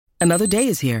Another day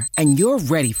is here, and you're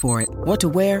ready for it. What to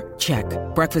wear? Check.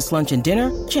 Breakfast, lunch, and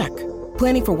dinner? Check.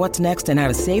 Planning for what's next and how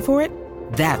to save for it?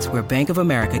 That's where Bank of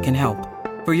America can help.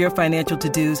 For your financial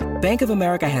to-dos, Bank of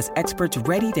America has experts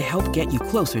ready to help get you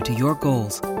closer to your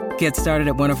goals. Get started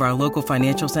at one of our local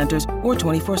financial centers or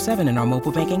 24/7 in our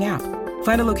mobile banking app.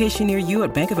 Find a location near you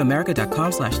at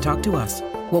bankofamerica.com/talktous.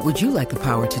 What would you like the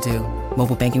power to do?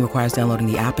 Mobile banking requires downloading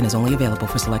the app and is only available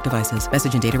for select devices.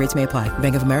 Message and data rates may apply.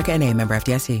 Bank of America N.A., member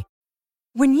FDIC.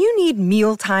 When you need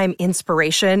mealtime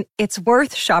inspiration, it's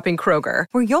worth shopping Kroger,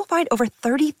 where you'll find over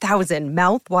 30,000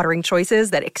 mouth-watering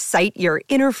choices that excite your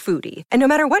inner foodie. And no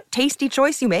matter what tasty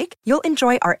choice you make, you'll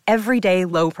enjoy our everyday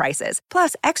low prices,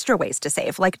 plus extra ways to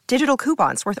save, like digital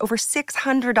coupons worth over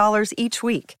 $600 each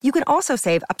week. You can also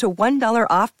save up to $1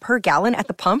 off per gallon at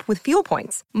the pump with fuel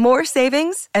points. More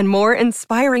savings and more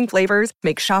inspiring flavors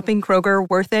make shopping Kroger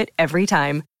worth it every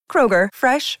time. Kroger,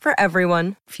 fresh for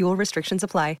everyone. Fuel restrictions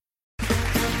apply.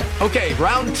 Okay,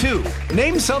 round two.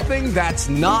 Name something that's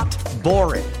not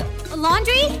boring. A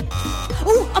laundry?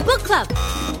 Ooh, a book club.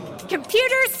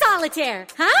 Computer solitaire,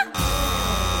 huh?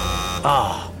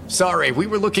 Ah, sorry, we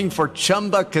were looking for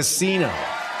Chumba Casino.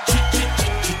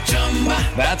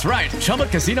 That's right,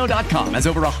 ChumbaCasino.com has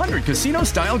over 100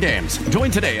 casino-style games.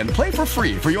 Join today and play for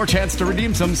free for your chance to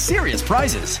redeem some serious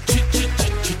prizes.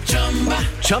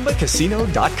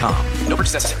 ChumbaCasino.com. No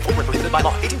purchase necessary. Void where prohibited by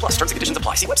law. 18 plus. Terms and conditions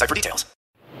apply. See website for details.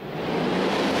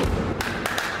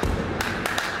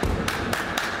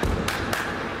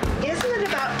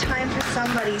 Time for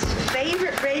somebody's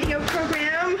favorite radio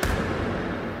program.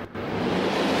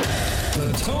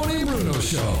 The Tony Bruno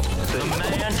Show. The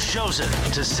man chosen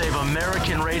to save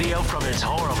American radio from its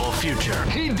horrible future.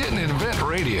 He didn't invent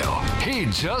radio. He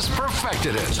just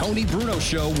perfected it. Tony Bruno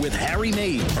Show with Harry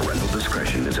Mays. Parental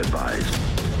discretion is advised.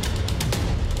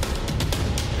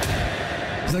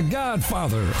 The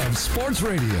godfather of sports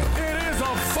radio. It is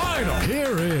a final.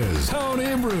 Here is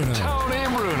Tony Bruno. Tony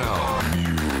Bruno.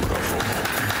 Beautiful.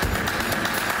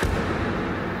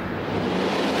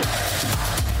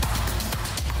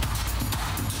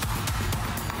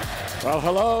 Well,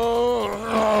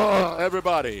 hello,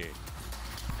 everybody.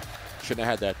 Shouldn't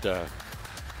have had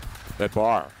that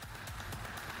bar.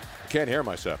 I can't hear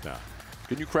myself now.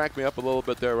 Can you crank me up a little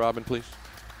bit there, Robin, please?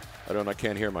 I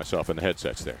can't hear myself in the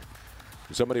headsets there.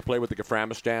 Did somebody play with the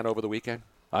Gaframistan over the weekend?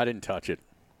 I didn't touch it.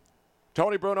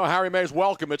 Tony Bruno, Harry Mays,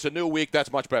 welcome. It's a new week.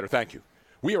 That's much better. Thank you.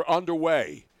 We are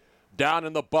underway down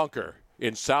in the bunker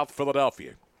in South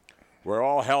Philadelphia, where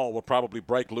all hell will probably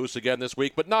break loose again this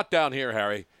week, but not down here,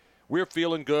 Harry. We're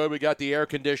feeling good. We got the air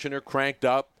conditioner cranked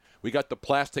up. We got the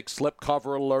plastic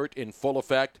slipcover alert in full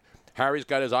effect. Harry's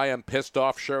got his I Am Pissed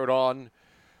Off shirt on.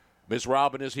 Ms.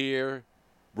 Robin is here.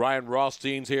 Ryan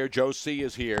Rothstein's here. Joe C.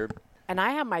 is here. And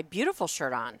I have my beautiful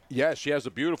shirt on. Yes, she has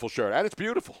a beautiful shirt, and it's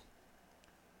beautiful.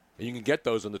 And you can get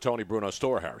those in the Tony Bruno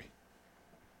store, Harry,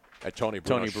 at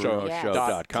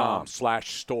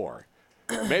TonyBrunoShow.com/store.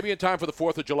 Maybe in time for the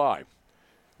 4th of July.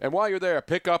 And while you're there,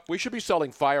 pick up. We should be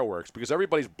selling fireworks because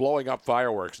everybody's blowing up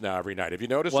fireworks now every night. Have you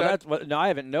noticed that? No, I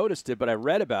haven't noticed it, but I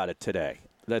read about it today.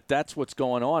 That's what's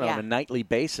going on a nightly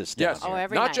basis. Yes,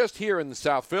 every not night. Just here in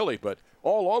South Philly, but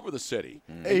all over the city.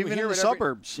 Even in the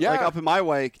suburbs. Like up in my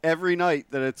way, every night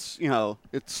that it's,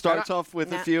 it starts off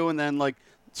with a few and then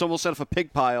it's almost set off a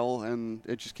pig pile and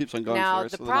it just keeps on going. Now, for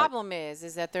the problem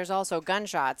is that there's also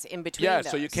gunshots in between those.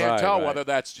 So you can't tell whether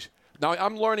that's... Now,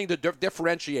 I'm learning to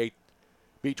differentiate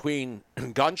between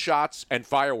gunshots and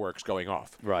fireworks going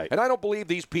off. Right. And I don't believe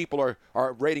these people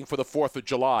are waiting for the 4th of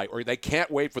July or they can't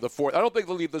wait for the 4th. I don't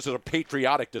believe this is a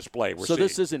patriotic display we're seeing. So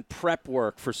this isn't prep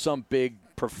work for some big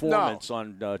performance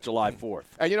on July 4th.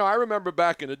 And, I remember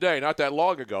back in the day, not that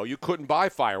long ago, you couldn't buy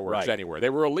fireworks anywhere.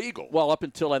 They were illegal. Well, up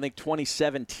until, I think,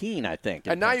 2017, I think.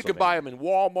 And now you can buy them in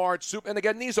Walmart. And,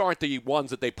 again, these aren't the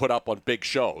ones that they put up on big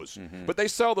shows. Mm-hmm. But they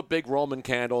sell the big Roman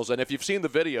candles. And if you've seen the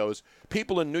videos,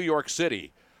 people in New York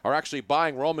City are actually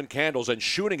buying Roman candles and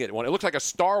shooting it. It looks like a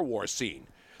Star Wars scene.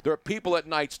 There are people at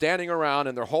night standing around,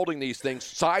 and they're holding these things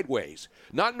sideways,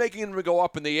 not making them go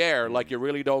up in the air like you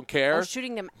really don't care. Or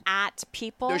shooting them at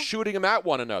people? They're shooting them at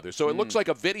one another. So it looks like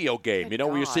a video game,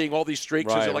 where you're seeing all these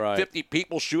streaks. There's like 50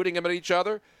 people shooting them at each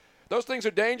other. Those things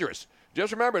are dangerous.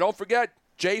 Just remember, don't forget,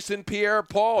 Jason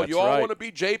Pierre-Paul. That's you all right. want to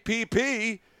be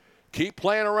JPP. Keep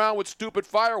playing around with stupid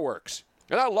fireworks.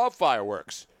 And I love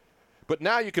fireworks. But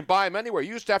now you can buy them anywhere.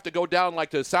 You used to have to go down to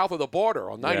the south of the border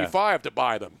on 95 to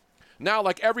buy them. Now,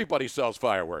 everybody sells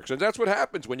fireworks. And that's what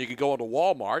happens when you can go into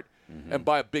Walmart and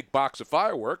buy a big box of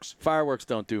fireworks. Fireworks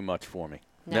don't do much for me.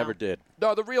 No. Never did.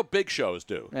 No, the real big shows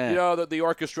do. The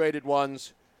orchestrated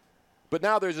ones. But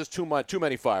now there's just too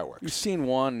many fireworks. You've seen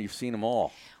one. You've seen them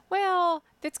all. Well,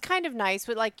 it's kind of nice,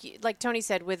 but like Tony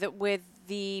said, with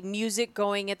the music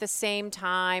going at the same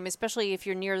time, especially if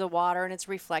you're near the water and it's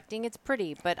reflecting, it's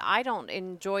pretty. But I don't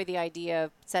enjoy the idea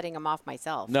of setting them off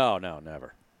myself. No,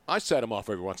 never. I set them off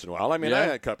every once in a while. I mean, I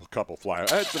had a couple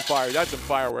flyers. I had some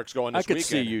fireworks going this weekend. I could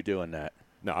see you doing that.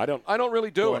 No, I don't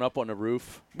really do it. Going up on the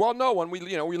roof? Well, no. When we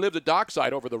lived at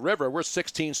dockside over the river, we're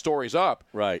 16 stories up.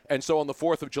 Right. And so on the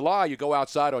 4th of July, you go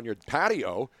outside on your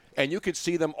patio, and you can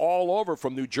see them all over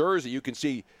from New Jersey. You can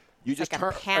see. You just like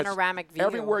a panoramic view.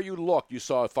 Everywhere you look, you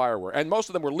saw a firework. And most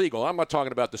of them were legal. I'm not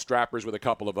talking about the strappers with a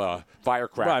couple of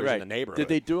firecrackers in the neighborhood. Did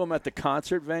they do them at the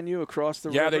concert venue across the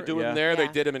river? Yeah, they do them there. Yeah. They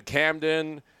did them in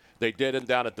Camden. They did them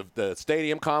down at the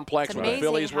stadium complex when the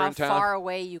Phillies were in town. How far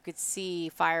away you could see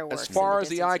fireworks. As far as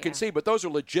the eye can see. But those are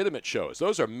legitimate shows.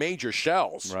 Those are major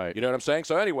shells. Right. You know what I'm saying?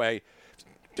 So anyway,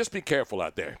 just be careful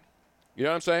out there. You know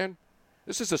what I'm saying?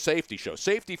 This is a safety show.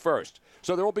 Safety first.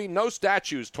 So there will be no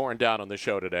statues torn down on the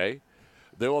show today.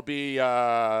 There will be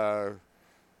none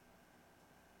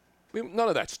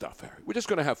of that stuff, Harry. We're just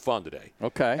going to have fun today.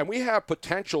 Okay. And we have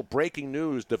potential breaking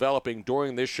news developing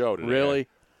during this show today. Really?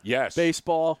 Yes.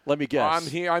 Baseball? Let me guess. I'm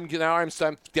here. I'm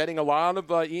getting a lot of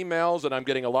emails and I'm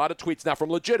getting a lot of tweets now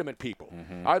from legitimate people.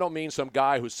 Mm-hmm. I don't mean some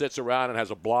guy who sits around and has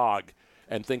a blog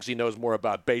and thinks he knows more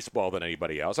about baseball than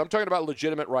anybody else. I'm talking about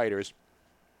legitimate writers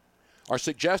are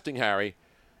suggesting, Harry,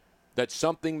 that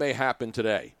something may happen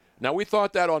today. Now, we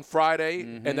thought that on Friday,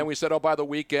 and then we said, by the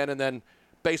weekend, and then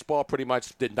baseball pretty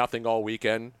much did nothing all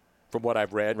weekend, from what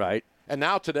I've read. Right. And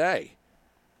now today,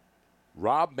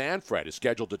 Rob Manfred is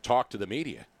scheduled to talk to the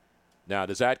media. Now,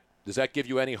 does that give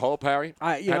you any hope, Harry?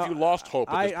 Have you lost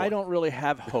hope at this point? I don't really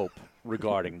have hope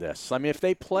regarding this. I mean, if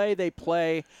they play, they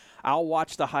play. I'll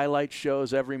watch the highlight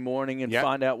shows every morning and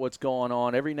find out what's going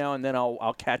on. Every now and then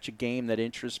I'll catch a game that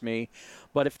interests me.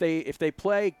 But if they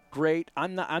play, great.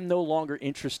 I'm no longer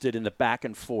interested in the back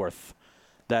and forth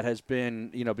that has been,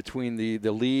 between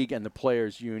the league and the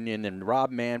players union and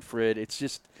Rob Manfred. It's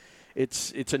just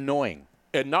it's annoying.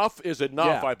 Enough is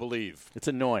enough, I believe. It's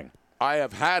annoying. I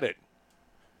have had it.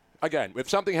 Again, if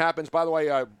something happens, by the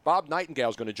way, Bob Nightingale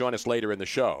is going to join us later in the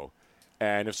show.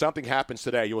 And if something happens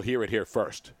today, you'll hear it here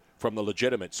first from the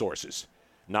legitimate sources,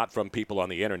 not from people on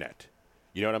the Internet.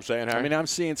 You know what I'm saying, Harry? I mean, I'm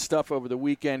seeing stuff over the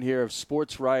weekend here of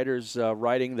sports writers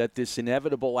writing that this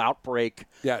inevitable outbreak,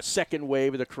 second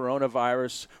wave of the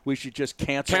coronavirus, we should just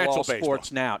cancel all baseball.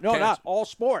 Sports now. No, not all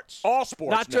sports. All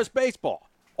sports Not now. just baseball.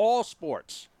 All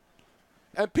sports.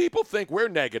 And people think we're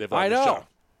negative on I the know. show.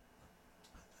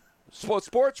 So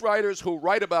sports writers who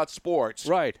write about sports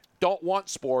don't want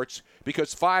sports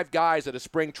because 5 guys at a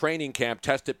spring training camp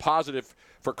tested positive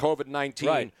for COVID-19.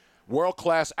 Right.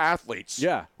 World-class athletes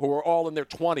who are all in their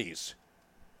 20s.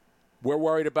 We're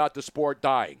worried about the sport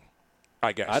dying,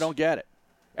 I guess. I don't get it.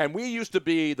 And we used to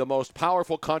be the most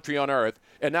powerful country on earth,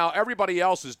 and now everybody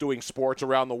else is doing sports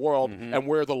around the world, and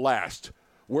we're the last.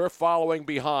 We're following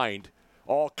behind,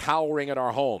 all cowering in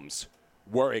our homes,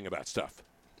 worrying about stuff.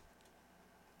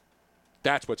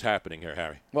 That's what's happening here,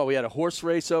 Harry. Well, we had a horse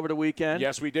race over the weekend.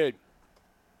 Yes, we did.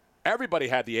 Everybody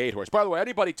had the 8-horse. By the way,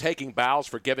 anybody taking bows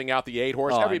for giving out the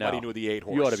 8-horse, everybody knew the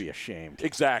 8-horse. You ought to be ashamed.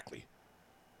 Exactly.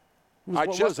 What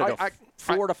was it, a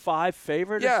 4-5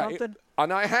 favorite or something?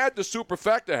 And I had the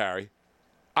superfecta, Harry.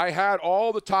 I had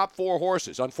all the top 4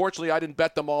 horses. Unfortunately, I didn't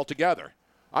bet them all together.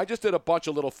 I just did a bunch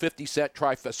of little 50-cent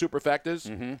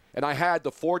superfectas, and I had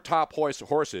the 4 top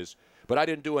horses, but I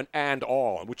didn't do an and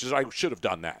all, which is I should have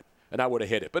done that. And I would have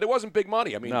hit it. But it wasn't big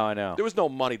money. I mean, no, I know. There was no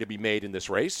money to be made in this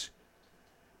race.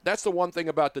 That's the one thing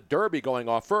about the Derby going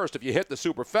off first. If you hit the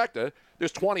superfecta,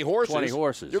 there's 20 horses. 20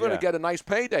 horses, You're going to get a nice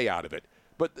payday out of it.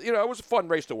 But, it was a fun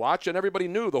race to watch, and everybody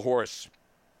knew the horse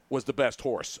was the best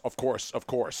horse, of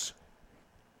course.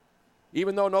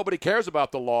 Even though nobody cares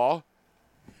about the law,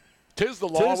 'tis the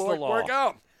law. Work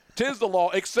out. 'Tis the law,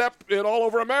 except in all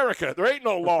over America. There ain't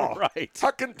no law. Right.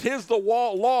 How can 'tis the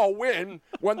law win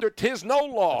when there 'tis no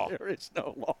law? There is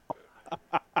no law.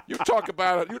 You talk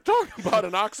about an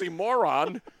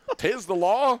oxymoron. 'Tis the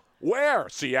law? Where?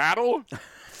 Seattle?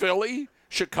 Philly?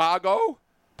 Chicago?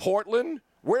 Portland?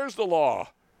 Where's the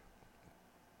law?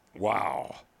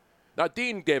 Wow. Now,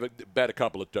 Dean bet a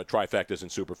couple of trifectas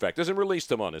and superfectas and released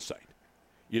them on his site.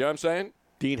 You know what I'm saying?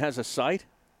 Dean has a site?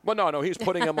 Well, no, he's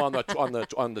putting them on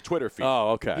the Twitter feed.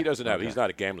 Oh, okay. He doesn't have. He's not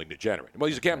a gambling degenerate. Well,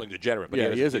 he's a gambling degenerate, but he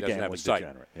is a doesn't gambling have a site.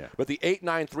 degenerate. Yeah. But the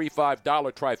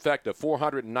 $8935 trifecta,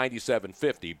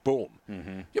 $497.50,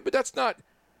 boom. Yeah, but that's not.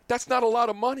 That's not a lot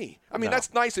of money. I mean,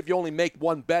 that's nice if you only make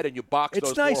one bet and you box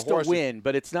those 4 horses. It's nice to win,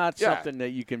 but it's not something that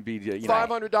you can be,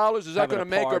 $500, is that going to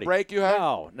make or break you?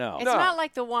 No. It's not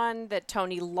like the one that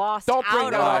Tony lost Don't bring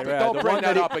that up. Don't bring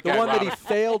that up again, The one that he Robin.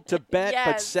 failed to bet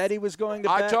but said he was going to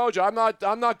bet. I told you, I'm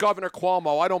not Governor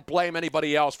Cuomo. I don't blame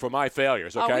anybody else for my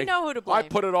failures, okay? Oh, we know who to blame. I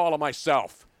put it all on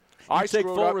myself. I take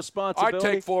full responsibility?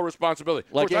 I take full responsibility.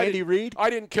 Like Andy Reid? I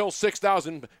didn't kill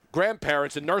 6,000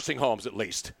 grandparents in nursing homes, at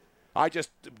least. I just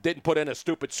didn't put in a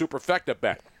stupid superfecta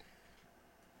bet.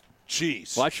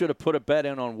 Jeez. Well, I should have put a bet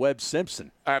in on Webb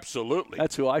Simpson. Absolutely.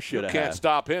 That's who I should have had. You can't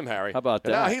stop him, Harry. How about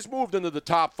that? Now, he's moved into the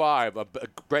top 5 of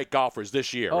great golfers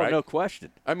this year, right? Oh, no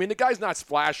question. I mean, the guy's not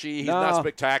flashy. He's not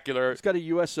spectacular. He's got a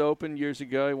U.S. Open years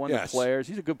ago. He won the Players.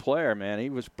 He's a good player, man. He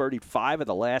was birdied 5 of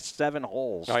the last 7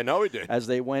 holes. I know he did. As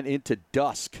they went into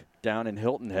dusk down in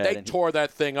Hilton Head. They tore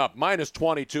that thing up. Minus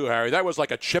 22, Harry. That was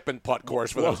like a chip and putt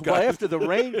course for those guys. Well, after the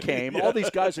rain came, all these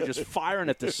guys are just firing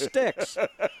at the sticks.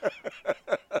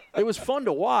 It was fun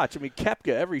to watch. I mean, Koepka,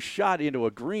 every shot into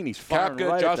a green, he's firing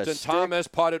right at the stick. Justin Thomas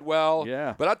putted well.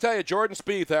 Yeah. But I'll tell you, Jordan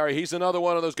Spieth, Harry, he's another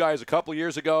one of those guys. A couple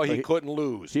years ago, he couldn't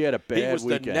lose. He had a bad weekend. He was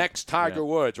the next Tiger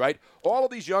Woods, right? All of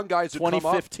these young guys who come up.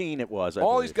 2015 it was, I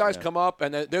all believe. These guys come up,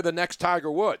 and they're the next Tiger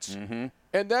Woods. Mm-hmm.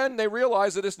 And then they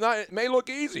realize that it may look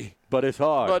easy. But it's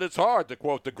hard. But it's hard, to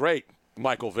quote the great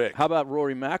Michael Vick. How about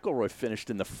Rory McIlroy finished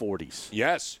in the 40s?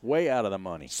 Yes. Way out of the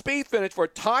money. Spieth finished for a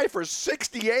tie for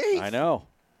 68. I know.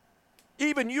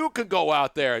 Even you can go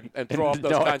out there and throw off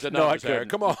those kinds of numbers, Harry.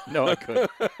 Come on. No, I couldn't.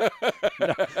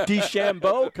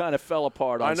 DeChambeau kind of fell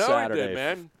apart on Saturday. I know he did,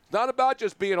 man. It's not about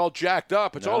just being all jacked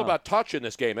up. It's all about touch in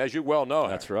this game, as you well know.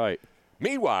 That's right.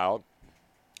 Meanwhile,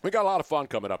 we got a lot of fun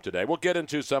coming up today. We'll get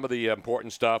into some of the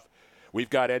important stuff. We've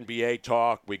got NBA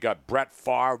talk. We got Brett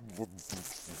Favre.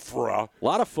 A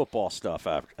lot of football stuff,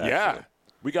 actually. Yeah.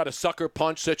 We got a sucker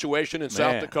punch situation in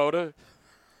South Dakota.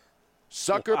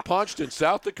 Sucker punched in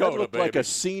South Dakota, that looked baby. like a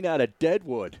scene out of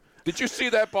Deadwood. Did you see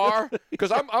that bar?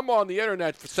 Because I'm on the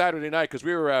internet for Saturday night because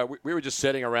we were just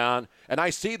sitting around, and I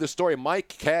see the story. Mike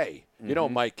Kay. You know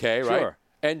Mike Kay, right? Sure.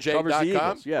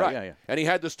 NJ.com. Yeah. And he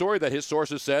had the story that his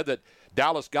sources said that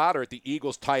Dallas Goedert, the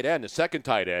Eagles tight end, the second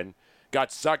tight end,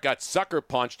 got sucker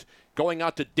punched going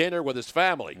out to dinner with his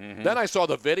family. Mm-hmm. Then I saw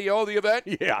the video of the event.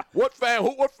 Yeah. What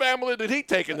family did he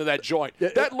take into that joint?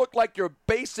 That looked like your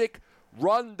basic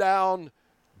rundown,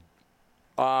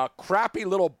 crappy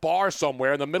little bar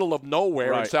somewhere in the middle of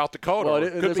nowhere in South Dakota. Well,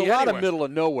 there's a lot of middle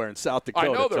of nowhere in South Dakota,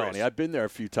 I know there Tony. is. I've been there a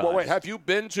few times. Well, wait, have you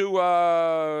been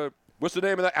to what's the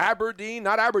name of that? Aberdeen?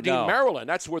 Not Aberdeen, No. Maryland.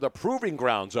 That's where the proving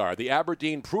grounds are. The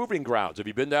Aberdeen Proving Grounds. Have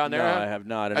you been down there? No, I have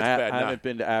not. And That's bad, I haven't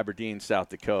been to Aberdeen, South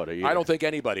Dakota either. I don't think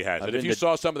anybody has. I've If been you to-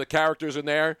 saw some of the characters in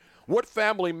there, what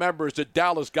family members did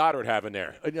Dallas Goedert have in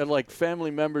there? Like family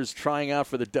members trying out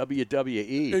for the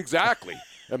WWE. Exactly.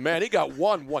 And, man, he got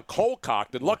one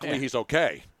cold-cocked, and luckily he's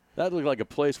okay. That looked like a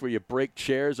place where you break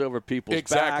chairs over people's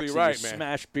Exactly backs right, and you man.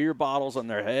 smash beer bottles on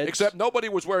their heads. Except nobody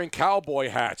was wearing cowboy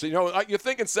hats. You know, you're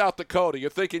thinking South Dakota. You're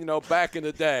thinking, back in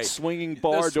the day. Swinging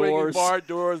bar The swinging doors. bar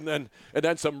doors, and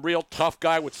then some real tough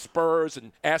guy with spurs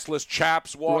and assless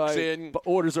chaps walks in.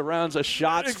 Orders a rounds of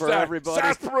shots for everybody.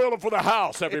 Sarsaparilla for the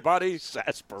house, everybody.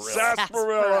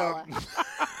 Sarsaparilla.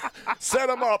 Set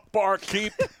them up,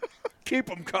 barkeep. Keep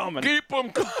them coming. Keep them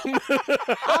coming.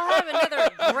 I'll have another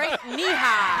great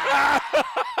knee-high.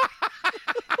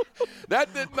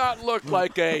 That did not look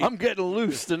like a... I'm getting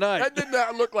loose tonight. That did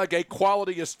not look like a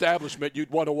quality establishment you'd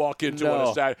want to walk into on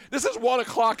a Saturday. This is 1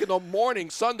 o'clock in the morning,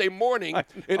 Sunday morning,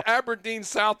 in Aberdeen,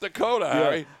 South Dakota,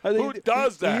 Harry. Who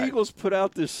does that? The Eagles put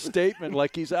out this statement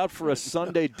like he's out for a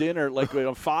Sunday dinner, like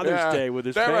on Father's Day with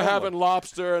his family. They were having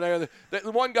lobster, and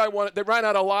one guy they ran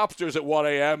out of lobsters at 1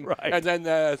 a.m., and then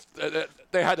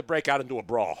they had to break out into a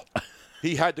brawl.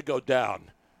 He had to go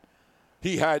down.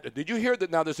 Did you hear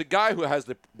that? Now there's a guy who has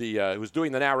who's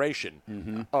doing the narration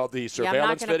of the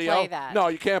surveillance video. Play that. No,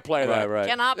 you can't play that. Right.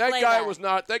 Cannot that play guy that. was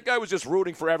not. That guy was just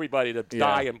rooting for everybody to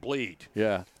die and bleed.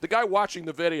 Yeah. The guy watching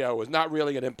the video was not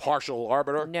really an impartial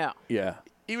arbiter. No. Yeah.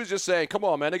 He was just saying, "Come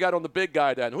on, man! They got on the big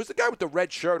guy then. Who's the guy with the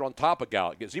red shirt on top of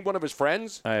Gallup? Is he one of his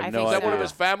friends? I have no think Is idea. that one of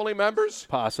his family members?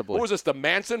 Possibly. Who was this? The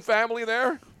Manson family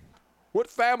there? What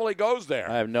family goes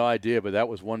there? I have no idea, but that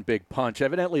was one big punch.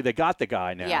 Evidently, they got the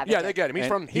guy now. Yeah, they get him.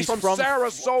 He's And from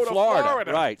Sarasota,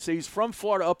 Florida. Right. So he's from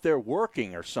Florida up there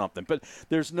working or something. But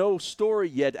there's no story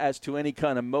yet as to any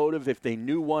kind of motive, if they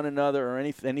knew one another or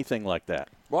anything like that.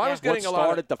 Well, I was getting a lot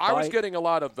started the I was fight? getting a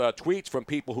lot of tweets from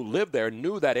people who lived there,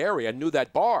 knew that area, knew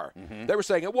that bar. They were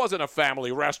saying it wasn't a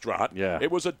family restaurant. Yeah.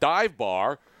 It was a dive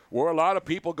bar where a lot of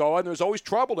people go, and there's always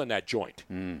trouble in that joint.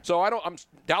 So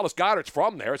Dallas Goedert's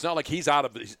from there. It's not like he's out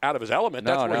of his element.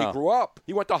 That's where he grew up.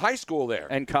 He went to high school there.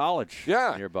 And college.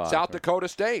 Yeah. Nearby. South Dakota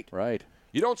State. Right.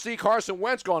 You don't see Carson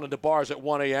Wentz going into bars at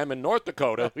 1 a.m. in North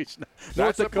Dakota.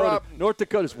 North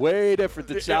Dakota's way different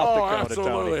than South Dakota,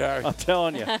 absolutely, Tony. Harry. I'm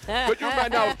telling you. But you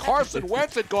imagine now if Carson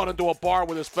Wentz had gone into a bar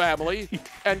with his family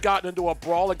and gotten into a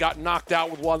brawl and got knocked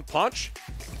out with one punch,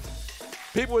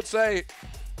 people would say,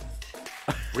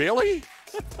 really?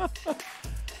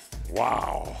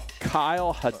 Wow.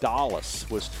 Kyle Hadalis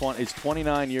is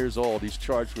 29 years old. He's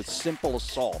charged with simple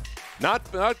assault.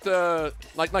 Not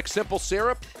like simple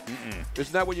syrup?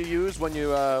 Isn't that what you use when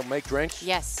you make drinks?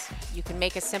 Yes. You can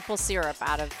make a simple syrup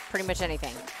out of pretty much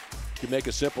anything. You can make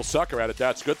a simple sucker out of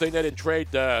that. It's a good thing they didn't trade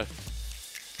their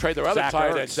other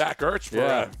tight end, Zach Ertz,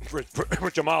 for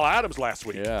Jamal Adams last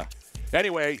week. Yeah.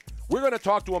 Anyway, we're going to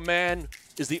talk to a man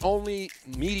is the only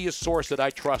media source that I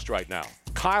trust right now.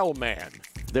 Kyle Mann.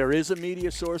 There is a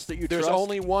media source that you trust? There's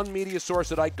only one media source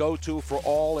that I go to for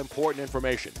all important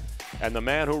information. And the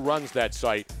man who runs that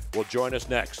site will join us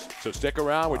next. So stick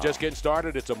around. We're just getting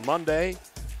started. It's a Monday.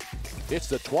 It's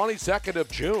the 22nd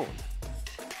of June.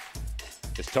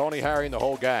 It's Tony, Harry, and the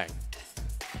whole gang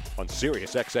on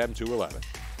Sirius XM 211.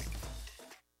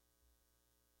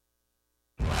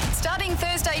 Starting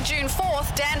Thursday, June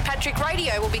 4th, Dan Patrick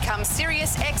Radio will become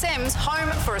Sirius XM's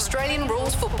home for Australian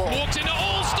rules football. Walked into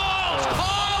all styles.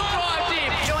 Drive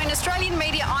in. Join Australian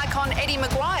media icon Eddie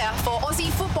Maguire for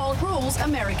Aussie Football Rules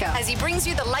America as he brings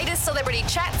you the latest celebrity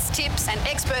chats, tips and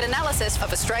expert analysis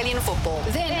of Australian football.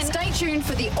 Then stay tuned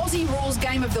for the Aussie Rules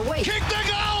Game of the Week. Kick the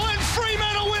goal and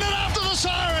Fremantle win it after the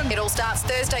siren. It all starts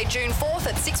Thursday, June 4th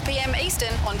at 6 p.m.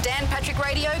 Eastern on Dan Patrick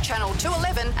Radio, Channel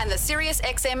 211 and the Sirius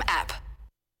XM app.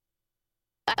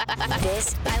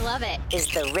 This, I love it, is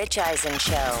the Rich Eisen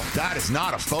Show. That is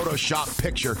not a Photoshop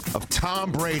picture of Tom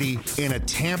Brady in a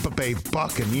Tampa Bay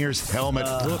Buccaneers helmet.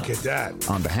 Look at that.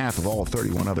 On behalf of all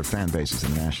 31 other fan bases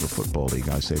in the National Football League,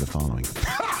 I say the following.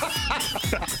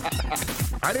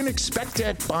 I didn't expect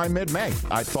it by mid-May.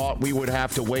 I thought we would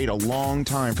have to wait a long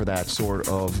time for that sort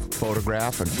of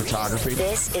photograph and photography.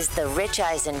 This is the Rich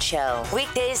Eisen Show.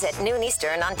 Weekdays at noon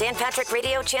Eastern on Dan Patrick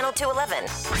Radio, Channel 211.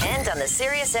 And on the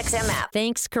Sirius XM app.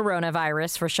 Thanks,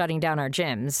 coronavirus, for shutting down our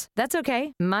gyms. That's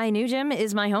okay. My new gym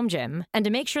is my home gym. And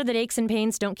to make sure that aches and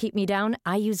pains don't keep me down,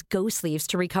 I use Go Sleeves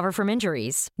to recover from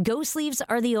injuries. Go Sleeves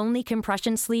are the only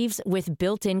compression sleeves with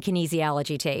built-in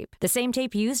kinesiology tape. The same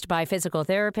tape used by physical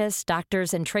therapists,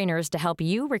 doctors, and trainers to help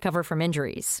you recover from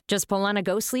injuries. Just pull on a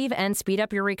Go Sleeve and speed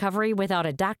up your recovery without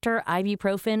a doctor,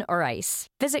 ibuprofen, or ice.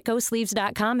 Visit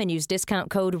GoSleeves.com and use discount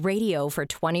code RADIO for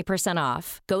 20%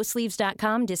 off.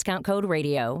 GoSleeves.com, discount code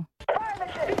RADIO.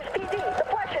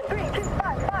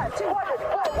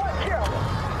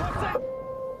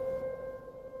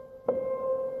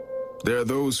 There are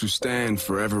those who stand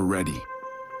forever ready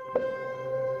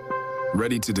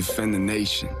to defend the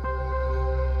nation,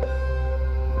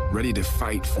 ready to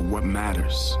fight for what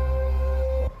matters,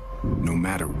 no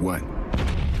matter what. Do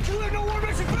you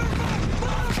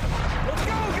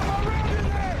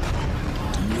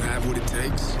have what it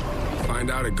takes? Find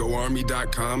out at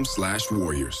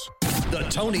GoArmy.com/warriors. The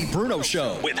Tony Bruno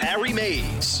Show with Harry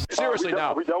Mays. Seriously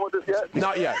now. Are we done with this yet?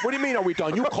 Not yet. What do you mean, are we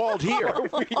done? You called here. You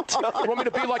want me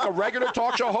to be like a regular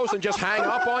talk show host and just hang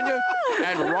up on you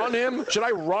and run him? Should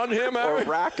I run him? Or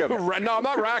rack him? No, I'm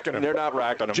not racking him. They're not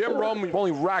racking him. Jim Rome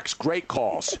only racks great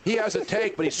calls. He has a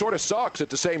take, but he sort of sucks at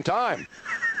the same time.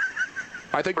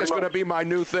 I think that's going to be my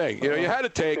new thing. You had a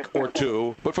take or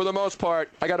two, but for the most part,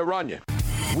 I got to run you.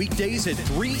 Weekdays at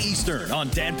 3 Eastern on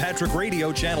Dan Patrick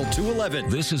Radio, Channel 211.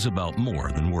 This is about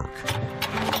more than work.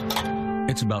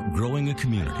 It's about growing a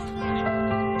community.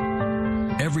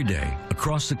 Every day,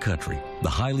 across the country, the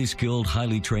highly skilled,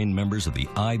 highly trained members of the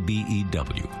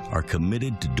IBEW are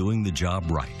committed to doing the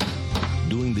job right,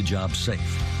 doing the job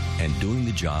safe, and doing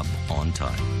the job on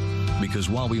time. Because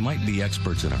while we might be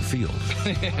experts in our field,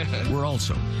 we're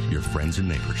also your friends and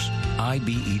neighbors.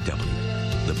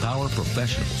 IBEW, the power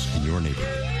professionals in your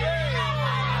neighborhood.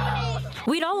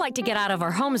 We'd all like to get out of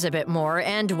our homes a bit more,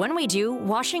 and when we do,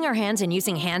 washing our hands and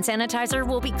using hand sanitizer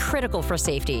will be critical for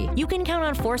safety. You can count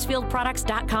on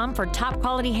ForcefieldProducts.com for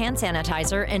top-quality hand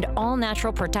sanitizer and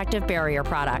all-natural protective barrier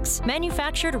products,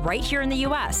 manufactured right here in the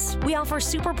U.S. We offer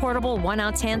super portable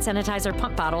 1-ounce hand sanitizer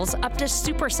pump bottles up to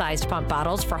super-sized pump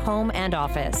bottles for home and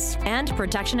office, and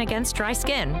protection against dry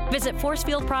skin. Visit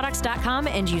ForcefieldProducts.com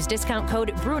and use discount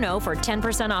code BRUNO for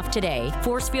 10% off today.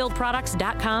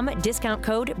 ForcefieldProducts.com, discount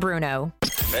code BRUNO.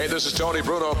 Hey, this is Tony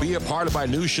Bruno. Be a part of my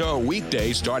new show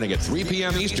weekdays starting at 3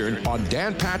 p.m. Eastern on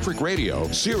Dan Patrick Radio,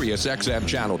 Sirius XM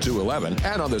Channel 211,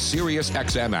 and on the Sirius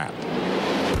XM app.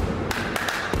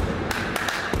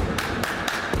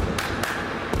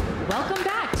 Welcome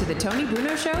back to the Tony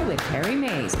Bruno Show with Harry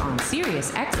Mays on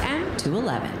Sirius XM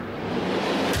 211.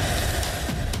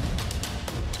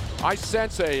 I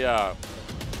sense a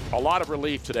lot of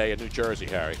relief today in New Jersey,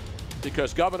 Harry,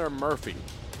 because Governor Murphy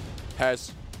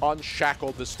has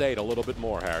unshackled the state a little bit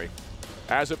more, Harry.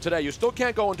 As of today, you still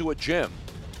can't go into a gym.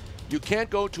 You can't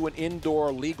go to an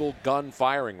indoor legal gun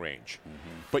firing range.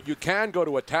 But you can go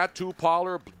to a tattoo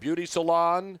parlor, beauty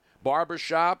salon, barber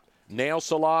shop, nail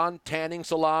salon, tanning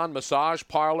salon, massage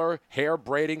parlor, hair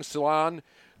braiding salon,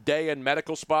 day and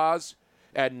medical spas,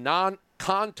 and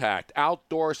non-contact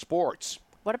outdoor sports.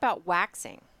 What about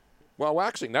waxing? Well,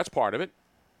 waxing, that's part of it.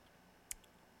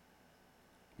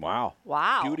 Wow.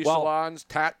 Beauty salons,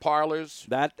 tat parlors.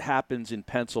 That happens in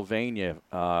Pennsylvania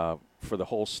for the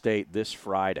whole state this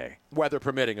Friday. Weather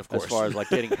permitting, of course. As far as like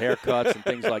getting haircuts and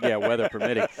things like, weather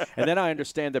permitting. And then I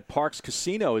understand that Parks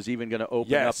Casino is even going to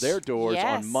open up their doors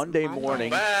on Monday morning.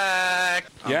 Back.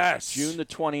 Yes. June the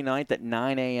 29th at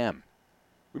 9 a.m.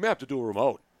 We may have to do a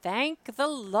remote. Thank the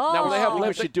Lord. Now,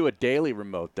 we should do a daily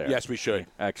remote there. Yes, we should.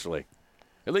 Actually.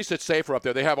 At least it's safer up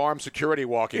there. They have armed security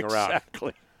walking around.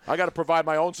 Exactly. I got to provide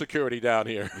my own security down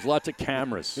here. There's lots of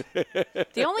cameras.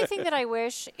 The only thing that I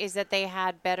wish is that they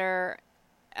had better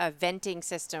venting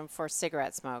system for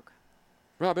cigarette smoke.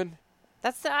 Robin?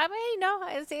 That's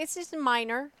it's just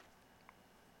minor.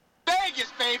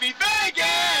 Vegas, baby,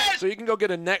 Vegas! So you can go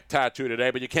get a neck tattoo today,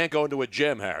 but you can't go into a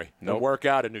gym, Harry, and work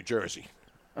out in New Jersey.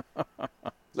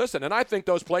 Listen, and I think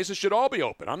those places should all be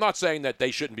open. I'm not saying that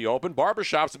they shouldn't be open.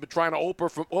 Barbershops have been trying to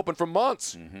open for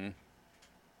months. Mm-hmm.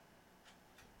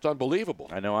 It's unbelievable.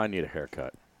 I know I need a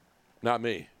haircut. Not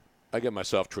me. I get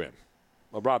myself trim.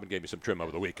 Well, Robin gave me some trim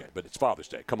over the weekend, but it's Father's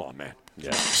Day. Come on, man. Yeah.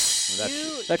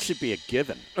 That should be a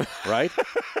given, right?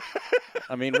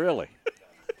 I mean, really.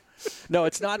 No,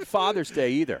 it's not Father's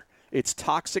Day either. It's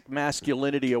Toxic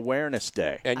Masculinity Awareness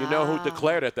Day. And you know who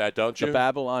declared it that, don't you? The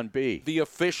Babylon Bee. The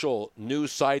official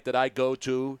news site that I go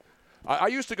to. I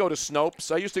used to go to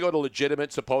Snopes. I used to go to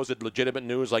supposed legitimate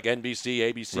news like NBC,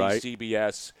 ABC,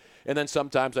 CBS. And then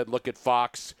sometimes I'd look at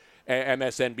Fox,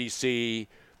 MSNBC,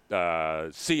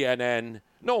 CNN.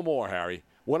 No more, Harry.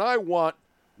 When I want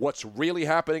what's really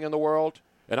happening in the world,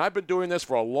 and I've been doing this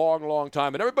for a long, long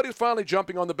time, and everybody's finally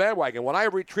jumping on the bandwagon. When I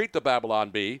retweet the Babylon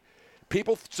Bee,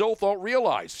 people still don't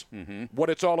realize what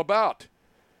it's all about.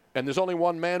 And there's only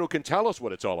one man who can tell us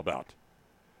what it's all about.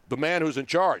 The man who's in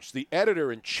charge, the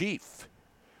editor-in-chief.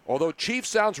 Although chief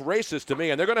sounds racist to me,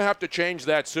 and they're going to have to change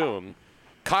that soon.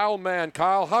 Kyle Mann.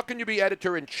 Kyle, how can you be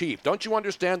editor-in-chief? Don't you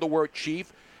understand the word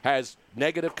chief has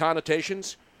negative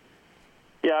connotations?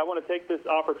 Yeah, I want to take this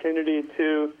opportunity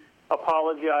to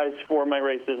apologize for my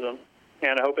racism,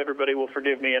 and I hope everybody will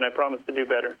forgive me, and I promise to do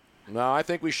better. No, I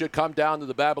think we should come down to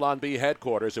the Babylon Bee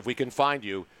headquarters if we can find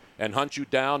you and hunt you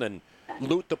down and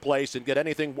loot the place and get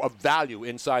anything of value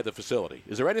inside the facility.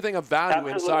 Is there anything of value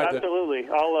inside the... Absolutely.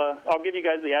 I'll give you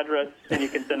guys the address, and you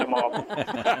can send them off.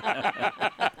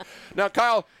 Now,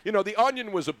 Kyle, The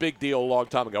Onion was a big deal a long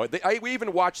time ago. We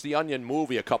even watched The Onion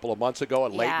movie a couple of months ago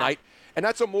at late night, and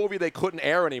that's a movie they couldn't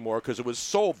air anymore because it was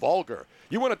so vulgar.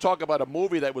 You want to talk about a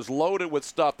movie that was loaded with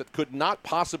stuff that could not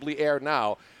possibly air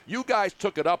now. You guys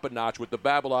took it up a notch with the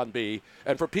Babylon Bee,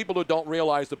 and for people who don't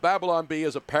realize, the Babylon Bee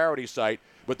is a parody site,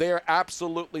 but they are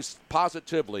absolutely,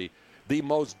 positively the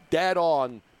most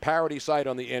dead-on parody site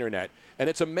on the Internet. And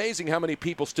it's amazing how many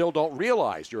people still don't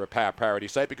realize you're a parody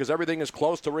site because everything is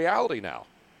close to reality now.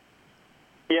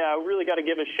 Yeah, I really got to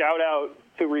give a shout-out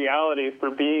to reality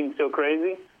for being so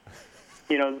crazy.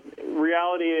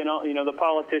 Reality and all, the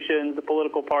politicians, the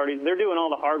political parties, they're doing all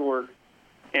the hard work,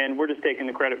 and we're just taking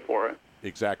the credit for it.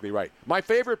 Exactly right. My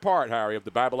favorite part, Harry, of the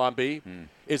Babylon Bee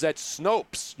is that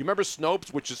Snopes. You remember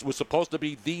Snopes, which was supposed to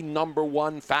be the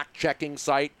 #1 fact-checking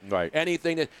site? Right.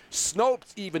 Anything that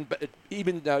Snopes even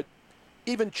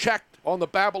checked on the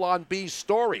Babylon Bee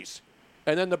stories,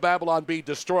 and then the Babylon Bee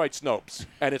destroyed Snopes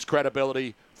and its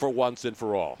credibility for once and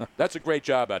for all. That's a great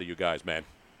job out of you guys, man.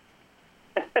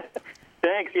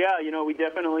 Thanks. Yeah, we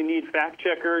definitely need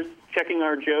fact-checkers checking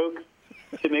our jokes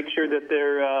to make sure that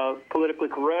they're politically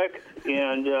correct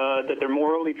and that they're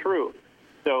morally true.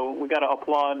 So we got to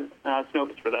applaud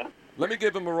Snopes for that. Let me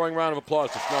give him a roaring round of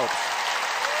applause to Snopes.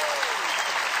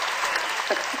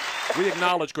 We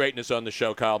acknowledge greatness on the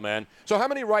show, Kyle, man. So how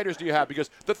many writers do you have? Because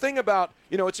the thing about,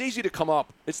 it's easy to come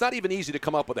up. It's not even easy to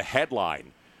come up with a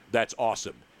headline that's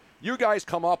awesome. You guys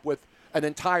come up with an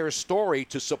entire story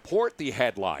to support the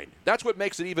headline. That's what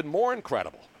makes it even more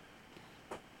incredible.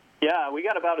 Yeah, we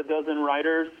got about a dozen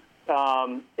writers,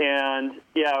 and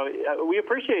we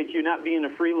appreciate you not being a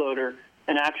freeloader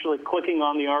and actually clicking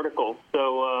on the article.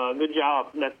 So good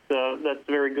job. That's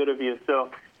very good of you. So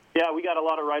yeah, we got a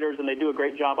lot of writers, and they do a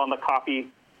great job on the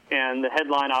copy. And the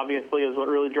headline, obviously, is what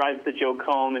really drives the joke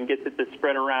home and gets it to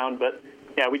spread around. But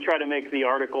yeah, we try to make the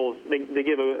articles.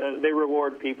 They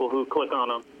reward people who click on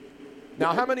them.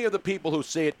 Now, how many of the people who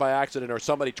see it by accident or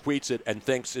somebody tweets it and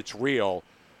thinks it's real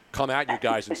come at you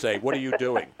guys and say, what are you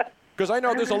doing? Because I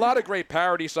know there's a lot of great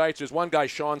parody sites. There's one guy,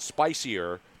 Sean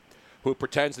Spicier, who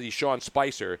pretends that he's Sean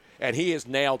Spicer, and he has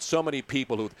nailed so many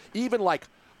people who, even like,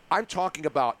 I'm talking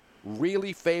about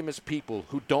really famous people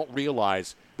who don't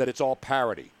realize that it's all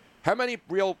parody. How many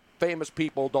real famous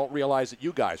people don't realize that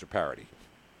you guys are parody?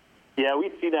 Yeah,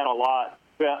 we see that a lot.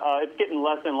 It's getting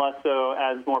less and less so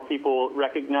as more people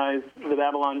recognize the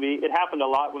Babylon Bee. It happened a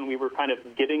lot when we were kind of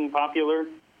getting popular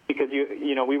because,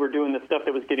 we were doing the stuff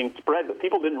that was getting spread, but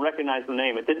people didn't recognize the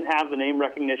name. It didn't have the name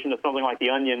recognition of something like The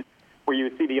Onion, where you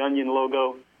would see the Onion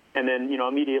logo and then,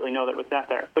 immediately know that it was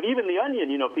satire. But even The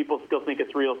Onion, people still think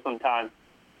it's real sometimes,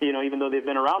 even though they've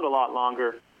been around a lot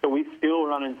longer. So we still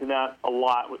run into that a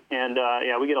lot. And,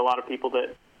 we get a lot of people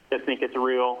that think it's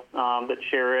real, that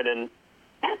share it. And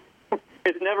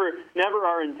it's never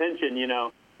our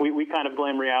intention, We kind of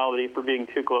blame reality for being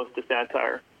too close to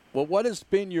satire. Well, what has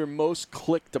been your most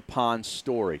clicked upon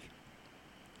story?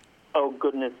 Oh,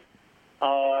 goodness.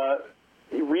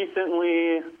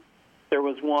 Recently, there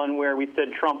was one where we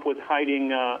said Trump was hiding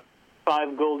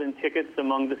 5 golden tickets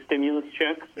among the stimulus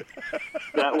checks.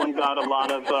 That one got a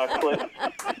lot of clicks.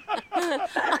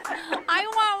 I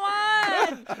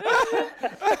want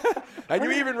one! And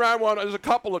you even ran one. There's a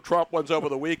couple of Trump ones over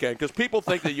the weekend because people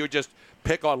think that you just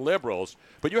pick on liberals.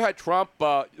 But you had Trump,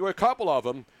 there were a couple of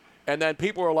them, and then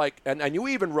people were like, and you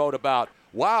even wrote about,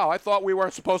 wow, I thought we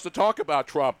weren't supposed to talk about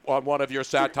Trump on one of your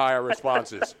satire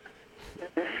responses.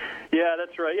 Yeah,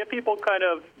 that's right. Yeah, people kind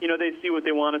of, they see what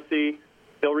they want to see.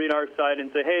 They'll read our site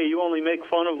and say, hey, you only make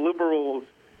fun of liberals,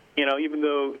 even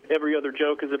though every other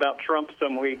joke is about Trump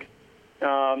some week.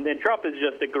 And Trump is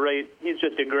just a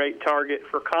great target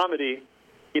for comedy,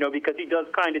 because he does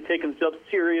kind of take himself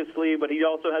seriously, but he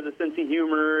also has a sense of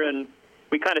humor, and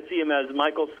we kind of see him as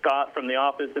Michael Scott from The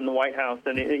Office in the White House,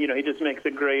 and he just makes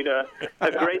a great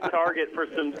target for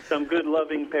some good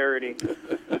loving parody.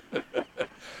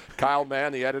 Kyle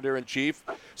Mann, the editor-in-chief.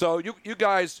 So you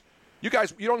guys, you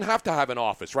don't have to have an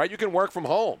office, right? You can work from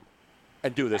home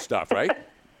and do this stuff, right?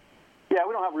 Yeah,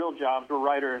 we don't have real jobs. We're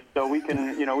writers, so we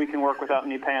can work without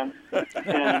any pants,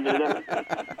 and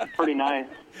that's pretty nice.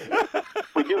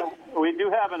 We do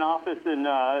have an office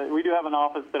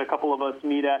that a couple of us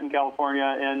meet at in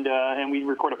California, and we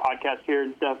record a podcast here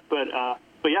and stuff. But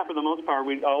yeah, for the most part,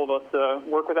 all of us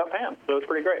work without pants, so it's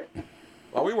pretty great.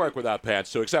 Well, we work without pants,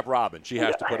 too, except Robin. She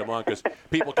has to put them on because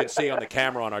people can see on the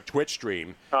camera on our Twitch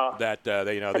stream that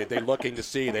they're looking to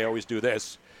see. They always do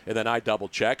this, and then I double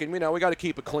check, and we got to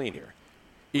keep it clean here,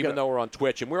 even though we're on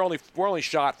Twitch, and we're only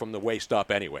shot from the waist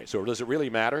up anyway. So does it really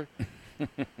matter?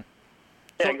 Yeah,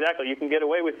 exactly. You can get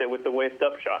away with it with the waist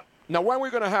up shot. Now, when are we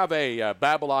going to have a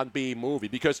Babylon Bee movie?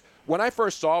 Because when I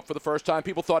first saw it for the first time,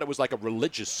 people thought it was like a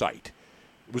religious site.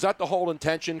 Was that the whole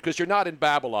intention? Because you're not in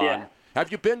Babylon. Yeah. Have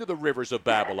you been to the rivers of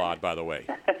Babylon, by the way?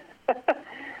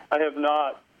 I have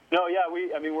not. No, yeah,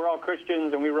 we're all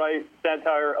Christians, and we write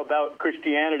satire about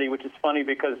Christianity, which is funny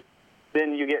because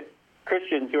then you get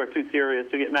Christians who are too serious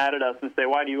who get mad at us and say,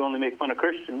 why do you only make fun of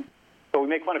Christians? So we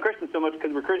make fun of Christians so much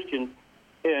because we're Christians,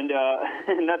 and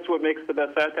that's what makes the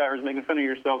best satire is making fun of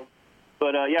yourself.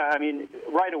 But,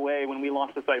 right away when we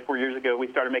launched the site 4 years ago, we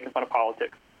started making fun of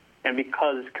politics. And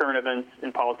because current events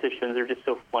and politicians are just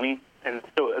so funny and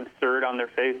so absurd on their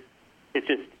face, it's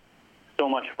just so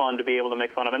much fun to be able to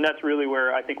make fun of. And that's really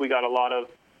where I think we got a lot of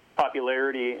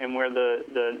popularity and where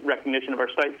the recognition of our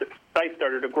site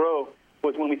started to grow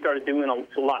was when we started doing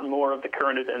a lot more of the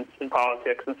current events in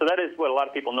politics. And so that is what a lot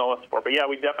of people know us for. But, yeah,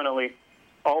 we definitely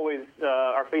always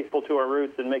are faithful to our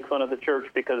roots and make fun of the church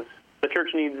because the church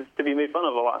needs to be made fun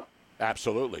of a lot.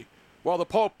 Absolutely. Well, the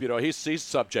Pope, he's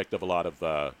subject of a lot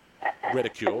of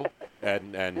ridicule,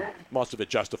 and most of it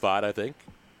justified, I think,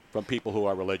 from people who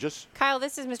are religious. Kyle,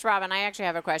 this is Ms. Robin. I actually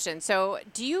have a question. So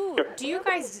do you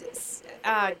guys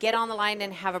get on the line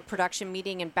and have a production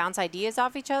meeting and bounce ideas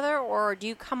off each other, or do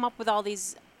you come up with all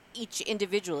these each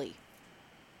individually?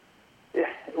 Yeah,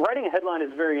 writing a headline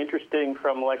is very interesting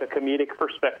from like a comedic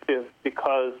perspective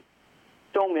because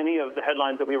so many of the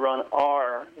headlines that we run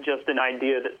are just an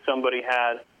idea that somebody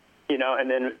had. and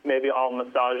then maybe I'll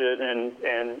massage it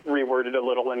and reword it a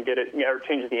little and get it, or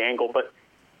change the angle. But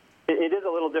it is a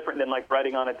little different than like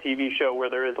writing on a TV show where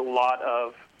there is a lot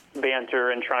of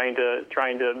banter and trying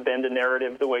to bend a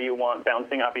narrative the way you want,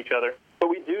 bouncing off each other. But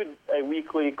we do a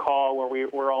weekly call where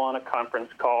we're all on a conference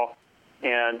call,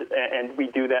 and we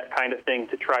do that kind of thing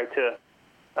to try to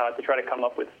come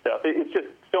up with stuff. It's just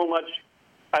so much.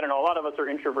 I don't know. A lot of us are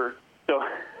introverts, so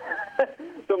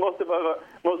so most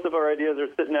of our ideas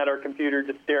are sitting at our computer,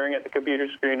 just staring at the computer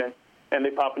screen, and they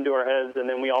pop into our heads, and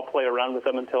then we all play around with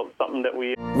them until it's something that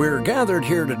we. We're gathered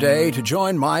here today to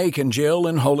join Mike and Jill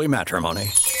in holy matrimony.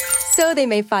 So they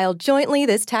may file jointly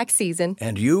this tax season.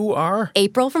 And you are?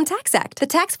 April from TaxAct, the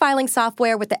tax filing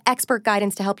software with the expert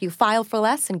guidance to help you file for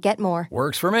less and get more.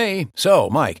 Works for me. So,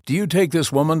 Mike, do you take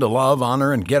this woman to love,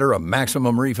 honor, and get her a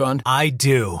maximum refund? I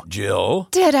do. Jill?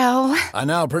 Ditto. I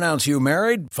now pronounce you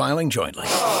married, filing jointly.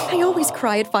 I always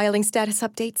cry at filing status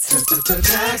updates.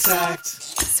 TaxAct.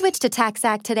 Switch to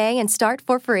TaxAct today and start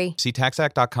for free. See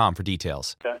taxact.com for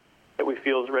details. That we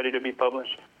feel is ready to be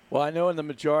published. Well, I know in the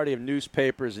majority of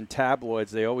newspapers and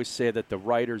tabloids, they always say that the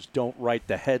writers don't write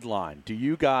the headline. Do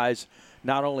you guys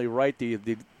not only write the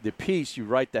piece, you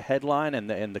write the headline and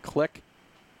the click?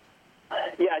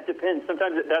 Yeah, it depends.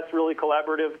 Sometimes that's really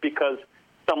collaborative because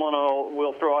someone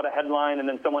will throw out a headline and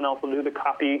then someone else will do the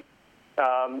copy,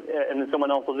 and then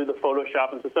someone else will do the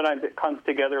Photoshop. And so sometimes it comes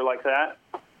together like that.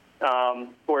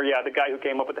 Where, the guy who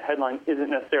came up with the headline isn't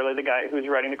necessarily the guy who's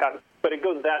writing the copy. But it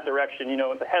goes that direction.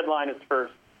 The headline is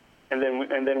first. And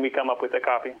then we come up with a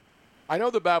copy. I know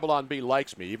the Babylon Bee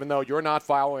likes me, even though you're not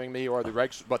following me or the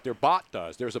regs, but their bot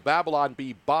does. There's a Babylon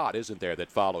Bee bot, isn't there,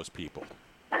 that follows people?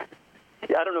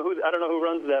 Yeah, I don't know who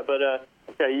runs that, but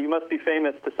you must be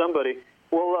famous to somebody.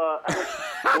 Well,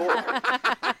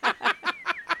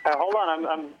 hold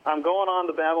on, I'm going on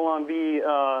the Babylon Bee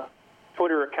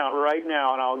Twitter account right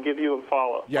now, and I'll give you a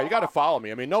follow. Yeah, you got to follow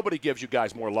me. I mean, nobody gives you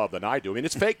guys more love than I do. I mean,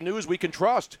 it's fake news we can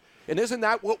trust. And isn't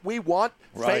that what we want?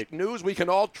 Right. Fake news we can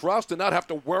all trust and not have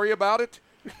to worry about it?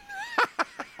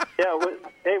 Yeah,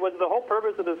 was the whole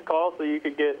purpose of this call so you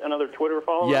could get another Twitter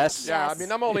follower? Yes. Yeah, I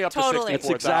mean, I'm only up to Totally.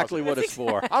 64,000. That's exactly what it's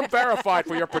for. I'm verified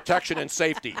for your protection and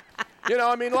safety.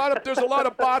 I mean, there's a lot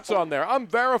of bots on there. I'm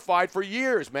verified for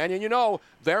years, man. And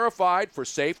verified for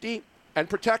safety and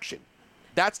protection.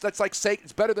 That's like safe.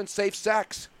 It's better than safe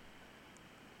sex.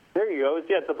 There you go.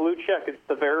 It's a blue check. It's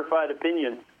the verified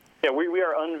opinion. Yeah, we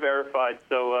are unverified,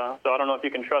 so I don't know if you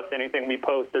can trust anything we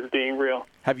post as being real.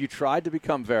 Have you tried to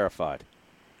become verified?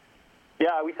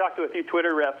 Yeah, we talked to a few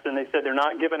Twitter reps, and they said they're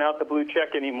not giving out the blue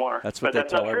check anymore. That's what they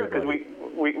tell everybody. But that's not true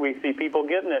because we see people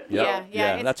getting it.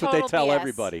 Yeah, that's what they tell BS.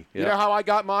 everybody. You know how I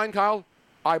got mine, Kyle?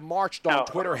 I marched on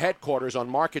Twitter headquarters on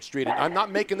Market Street, and I'm not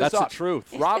making this up. That's the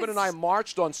truth. Robin and I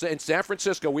marched in San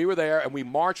Francisco. We were there, and we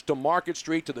marched to Market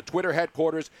Street to the Twitter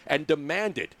headquarters and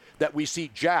demanded that we see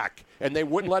Jack. And they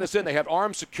wouldn't let us in. They had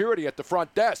armed security at the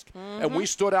front desk. Mm-hmm. And we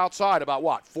stood outside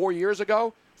about, 4 years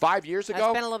ago? 5 years ago?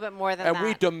 It's been a little bit more than that. And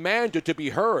we demanded to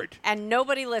be heard. And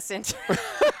nobody listened.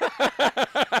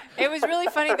 It was really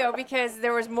funny, though, because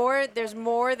there's more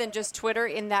than just Twitter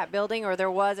in that building, or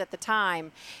there was at the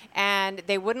time. And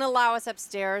they wouldn't allow us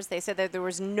upstairs. They said that there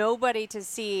was nobody to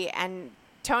see. And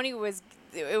Tony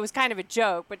it was kind of a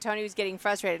joke, but Tony was getting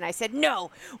frustrated. And I said,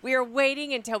 no, we are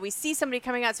waiting until we see somebody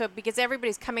coming out. So because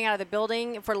everybody's coming out of the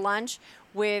building for lunch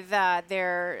with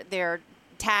their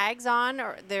tags on,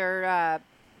 or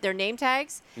their name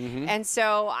tags. Mm-hmm. And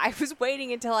so I was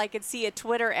waiting until I could see a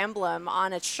Twitter emblem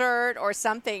on a shirt or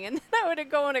something, and then I would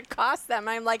go and accost them.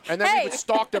 I'm like, and then we would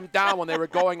stalk them down when they were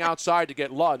going outside to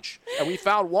get lunch. And we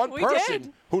found one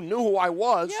person who knew who I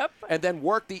was, and then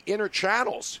worked the inner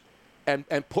channels and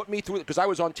put me through it, because I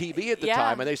was on TV at the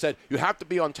time, and they said, you have to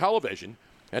be on television.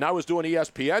 And I was doing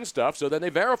ESPN stuff, so then they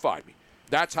verified me.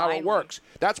 That's how it works.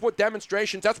 That's what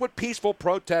demonstrations, that's what peaceful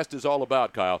protest is all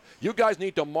about, Kyle. You guys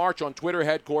need to march on Twitter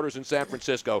headquarters in San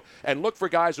Francisco and look for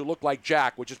guys who look like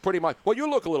Jack, which is pretty much, well, you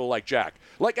look a little like Jack.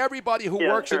 Like everybody who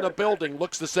works in the building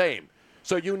looks the same.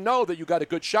 So you know that you got a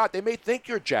good shot. They may think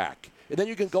you're Jack. And then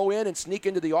you can go in and sneak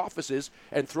into the offices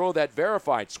and throw that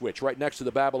verified switch right next to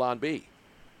the Babylon Bee.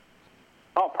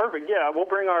 Oh, perfect. Yeah, we'll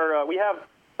bring we have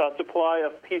a supply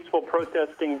of peaceful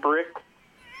protesting bricks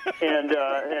and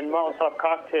Molotov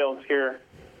cocktails here,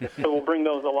 so we'll bring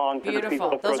those along to the peaceful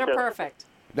protest. Those are perfect.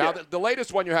 Now, the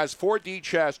latest one you has 4D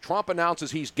chess. Trump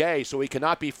announces he's gay, so he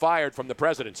cannot be fired from the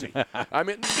presidency. I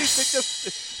mean,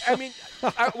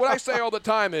 what I say all the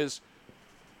time is,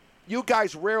 you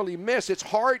guys rarely miss. It's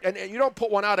hard, and you don't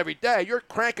put one out every day. You're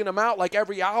cranking them out like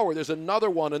every hour. There's another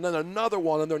one, and then another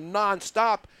one, and they're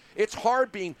nonstop. It's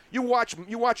hard being you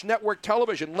watch network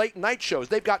television, late night shows.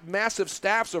 They've got massive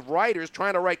staffs of writers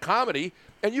trying to write comedy,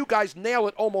 and you guys nail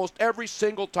it almost every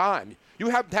single time. You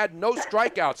haven't had no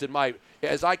strikeouts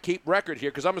as I keep record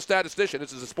here because I'm a statistician.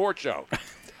 This is a sports show.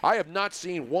 I have not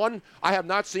seen one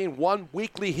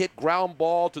weakly hit ground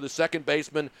ball to the second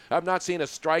baseman. I've not seen a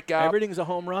strikeout. Everything's a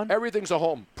home run? Everything's a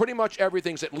home. Pretty much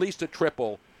everything's at least a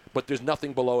triple, but there's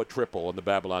nothing below a triple in the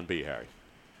Babylon Bee, Harry.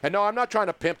 And no, I'm not trying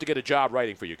to pimp to get a job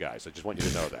writing for you guys. I just want you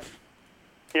to know that.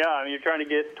 Yeah, I mean, you're trying to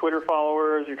get Twitter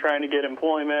followers. You're trying to get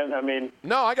employment. I mean...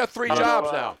 No, I got 3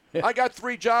 jobs now. I got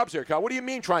 3 jobs here, Kyle. What do you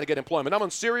mean trying to get employment? I'm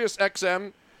on Sirius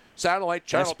XM Satellite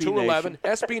Channel 211,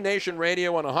 SB Nation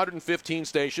Radio on 115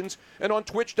 stations, and on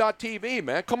Twitch.tv,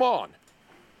 man. Come on.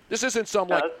 This isn't some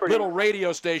little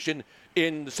radio station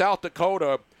in South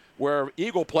Dakota where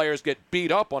Eagle players get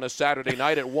beat up on a Saturday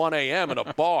night at 1 a.m. in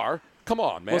a bar. Come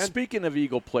on, man. Well, speaking of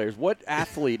Eagle players, what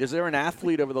athlete, is there an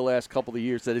athlete over the last couple of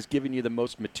years that has given you the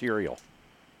most material?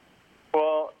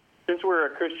 Well, since we're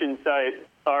a Christian site,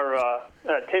 our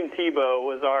Tim Tebow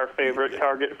was our favorite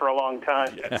target for a long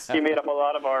time. Yes. He made up a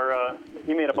lot of our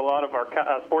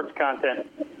sports content.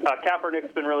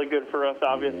 Kaepernick's been really good for us,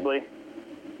 obviously.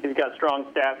 He's got strong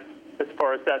stats as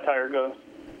far as satire goes.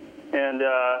 And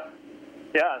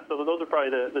so those are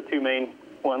probably the 2 main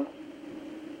ones.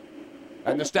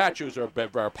 And the statues are a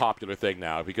very popular thing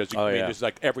now because there's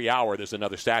like every hour there's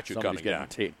another statue coming down.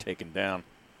 Taken down.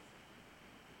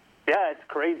 Yeah, it's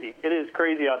crazy. It is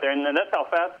crazy out there, and that's how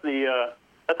fast the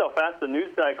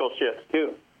news cycle shifts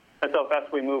too. That's how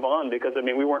fast we move on because I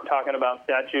mean we weren't talking about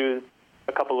statues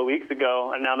a couple of weeks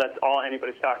ago, and now that's all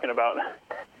anybody's talking about. And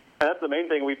that's the main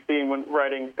thing we've seen when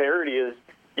writing parody is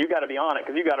you got to be on it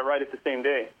because you got to write it the same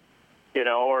day,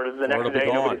 or the next day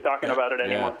nobody's talking about it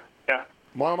anymore. Yeah.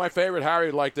 One of my favorite, Harry,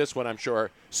 like this one, I'm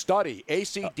sure. Study,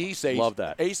 AC/DC. Love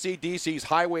that. AC/DC's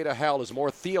Highway to Hell is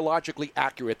more theologically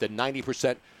accurate than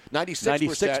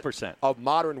 96% of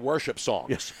modern worship songs.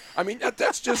 Yes. I mean,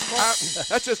 that's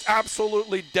just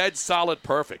absolutely dead solid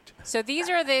perfect. So these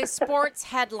are the sports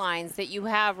headlines that you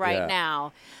have right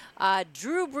now.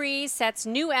 Drew Brees sets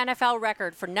new NFL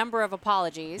record for number of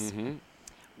apologies. Mm-hmm.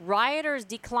 Rioters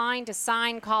decline to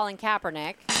sign Colin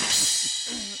Kaepernick.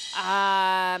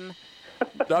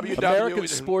 American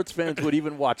sports fans would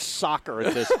even watch soccer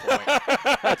at this point.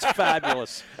 That's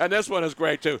fabulous. And this one is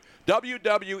great, too.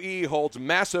 WWE holds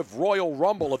massive Royal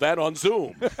Rumble event on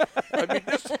Zoom. I mean,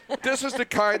 this is the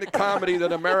kind of comedy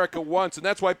that America wants, and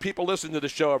that's why people listen to the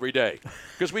show every day.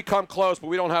 Because we come close, but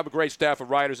we don't have a great staff of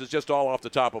writers. It's just all off the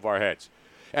top of our heads.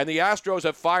 And the Astros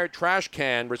have fired Trash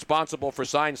Can, responsible for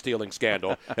sign-stealing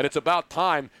scandal. And it's about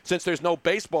time, since there's no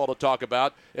baseball to talk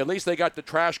about, at least they got the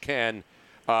Trash Can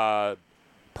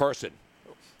person,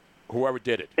 whoever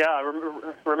did it. Yeah,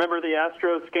 remember the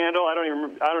Astros scandal? I don't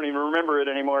even remember it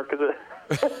anymore because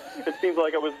it seems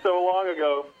like it was so long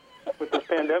ago with this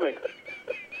pandemic.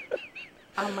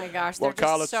 Oh my gosh, there are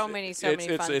just so many fun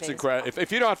things. It's incredible.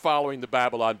 If you're not following the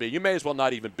Babylon Bee, you may as well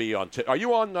not even be on. Are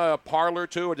you on Parler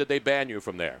too, or did they ban you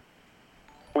from there?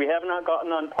 We have not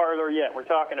gotten on Parler yet. We're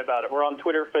talking about it. We're on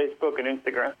Twitter, Facebook, and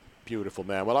Instagram. Beautiful,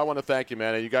 man. Well, I want to thank you,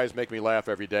 man. You guys make me laugh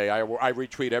every day. I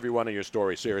retweet every one of your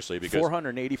stories, seriously. Because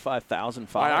 485,000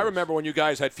 followers. I remember when you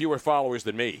guys had fewer followers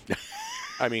than me.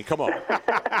 I mean, come on. Yeah,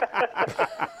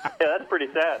 that's pretty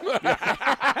sad.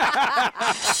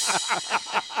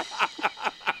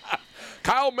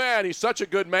 Kyle Mann, he's such a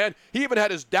good man. He even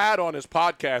had his dad on his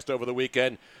podcast over the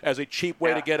weekend as a cheap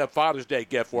way to get a Father's Day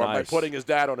gift for him by putting his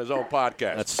dad on his own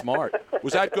podcast. That's smart.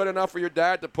 Was that good enough for your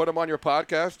dad to put him on your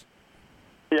podcast?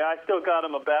 Yeah, I still got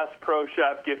him a Bass Pro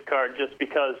Shop gift card just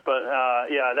because. But,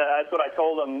 that's what I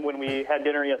told him when we had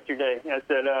dinner yesterday. I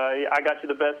said, I got you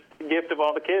the best gift of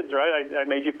all the kids, right? I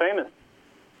made you famous.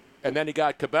 And then he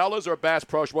got Cabela's or Bass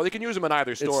Pro Shop. Well, they can use them in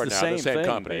either store it's now. The same thing,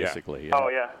 company, basically. Yeah. Oh,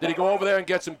 yeah. Did he go over there and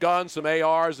get some guns, some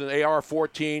ARs and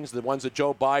AR-14s, the ones that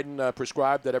Joe Biden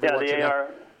prescribed that everyone should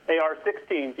have?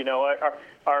 AR-16s, the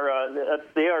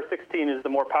AR-16 is the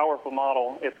more powerful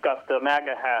model. It's got the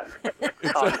MAGA hat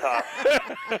on top.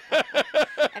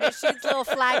 And it shoots little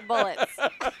flag bullets.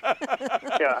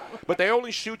 Yeah. But they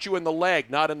only shoot you in the leg,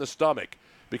 not in the stomach,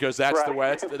 because that's the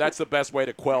way. That's the best way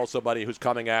to quell somebody who's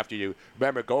coming after you.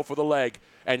 Remember, go for the leg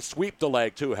and sweep the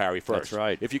leg too, Harry. First, that's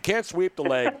right. If you can't sweep the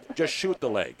leg, just shoot the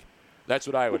leg. That's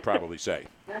what I would probably say.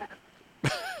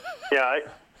 Yeah.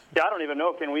 I don't even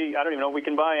know. I don't even know if we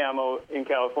can buy ammo in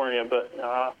California, but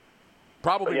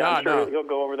probably not. I'm sure he'll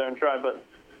go over there and try. But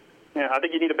yeah, I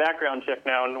think you need a background check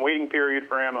now and waiting period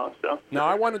for ammo. So no,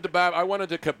 I wanted to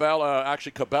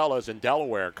Cabela's in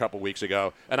Delaware a couple weeks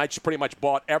ago, and I just pretty much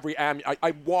bought every ammo.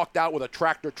 I walked out with a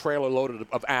tractor trailer loaded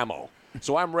of ammo.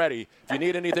 So I'm ready. If you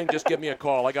need anything, just give me a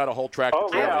call. I got a whole track. Oh,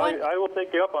 yeah, I will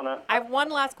take you up on that. I have one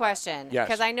last question. Yes.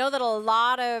 Because I know that a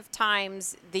lot of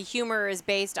times the humor is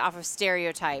based off of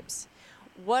stereotypes.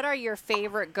 What are your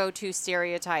favorite go-to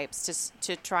stereotypes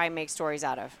to try and make stories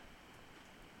out of?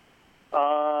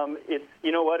 It's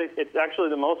you know what? It's actually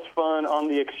the most fun on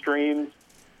the extremes,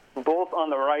 both on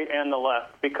the right and the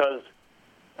left, because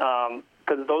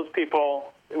those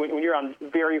people, when you're on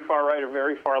very far right or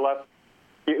very far left,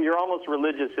 you're almost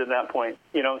religious at that point,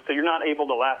 so you're not able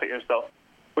to laugh at yourself,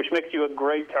 which makes you a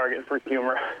great target for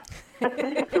humor.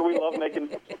 So we love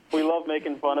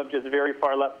making fun of just very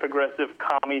far left progressive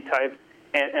commie types,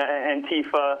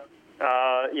 Antifa,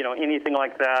 anything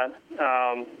like that.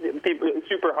 People,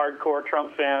 super hardcore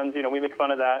Trump fans, we make fun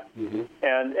of that, and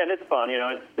it's fun.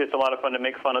 It's a lot of fun to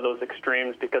make fun of those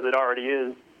extremes because it already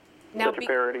is. Such a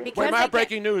parody. Wait, I have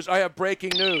breaking news. I have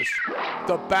breaking news.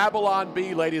 The Babylon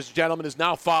Bee, ladies and gentlemen, is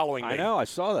now following me. I know. I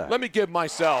saw that. Let me give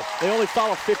myself. They only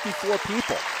follow 54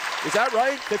 people. Is that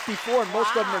right? 54, and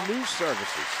most of them are news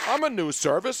services. I'm a news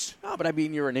service. No, but I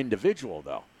mean, you're an individual,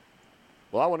 though.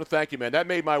 Well, I want to thank you, man. That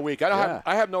made my week. I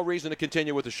have no reason to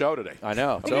continue with the show today. I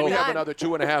know. So we have another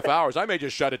 2.5 hours. I may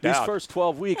just shut it down. These first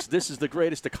 12 weeks, this is the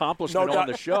greatest accomplishment on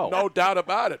the show. No doubt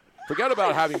about it. Forget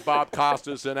about having Bob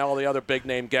Costas and all the other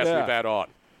big-name guests we've had on.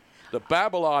 The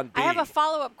Babylon Bee. I have a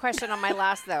follow-up question on my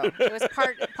last, though. It was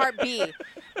part B.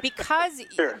 Because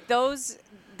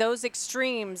those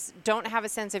extremes don't have a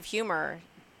sense of humor,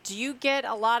 do you get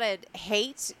a lot of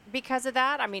hate because of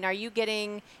that? I mean, are you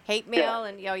getting hate mail?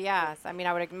 And yes. I mean,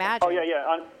 I would imagine. Oh,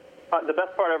 yeah. The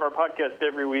best part of our podcast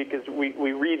every week is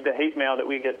we read the hate mail that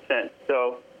we get sent.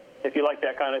 So if you like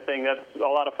that kind of thing, that's a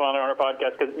lot of fun on our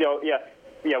podcast because,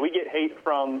 we get hate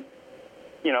from,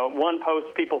 one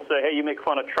post people say, hey, you make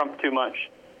fun of Trump too much.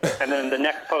 And then the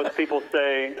next post people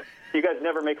say, you guys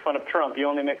never make fun of Trump. You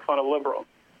only make fun of liberals.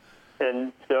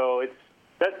 And so it's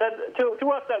to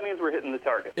us, that means we're hitting the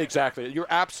target. Exactly. You're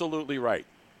absolutely right.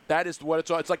 That is what it's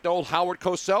all. It's like the old Howard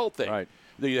Cosell thing. Right.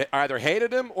 You either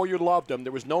hated him or you loved him.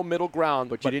 There was no middle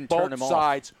ground. But you didn't both turn him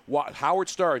sides, Howard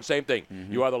Stern, same thing.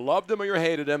 Mm-hmm. You either loved him or you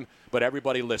hated him, but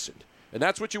everybody listened. And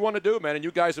that's what you want to do, man, and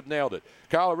you guys have nailed it.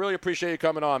 Kyle, I really appreciate you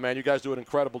coming on, man. You guys do an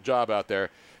incredible job out there.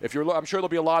 I'm sure there'll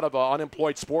be a lot of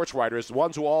unemployed sports writers, the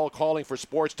ones who are all calling for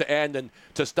sports to end and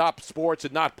to stop sports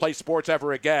and not play sports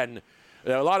ever again.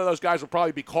 A lot of those guys will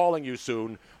probably be calling you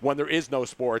soon when there is no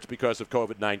sports because of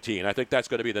COVID-19. I think that's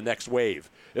going to be the next wave.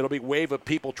 It'll be a wave of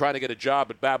people trying to get a job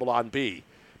at Babylon Bee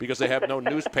because they have no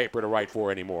newspaper to write for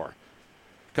anymore.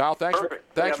 Kyle, thanks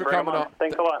for coming on.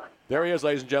 Thanks a lot. There he is,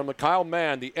 ladies and gentlemen. Kyle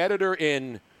Mann, the editor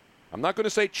in, I'm not going to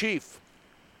say chief.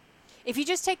 If you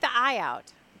just take the I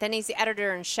out, then he's the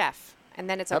editor in chef, and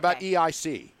then it's okay. How about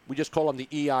EIC? We just call him the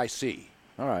EIC.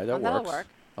 All right, that works. That'll work.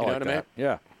 You know what I mean?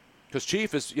 Yeah. Because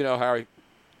chief is, Harry,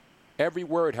 every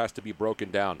word has to be broken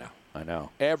down now. I know.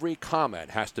 Every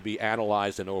comment has to be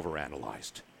analyzed and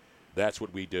overanalyzed. That's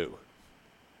what we do.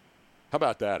 How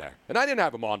about that, Harry? And I didn't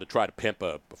have him on to try to pimp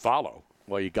a follow.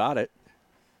 Well, you got it.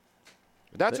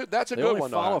 That's a good they only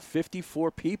one. Follow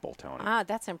 54 people, Tony.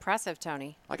 That's impressive,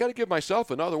 Tony. I got to give myself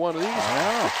another one of these.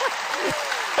 I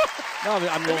know.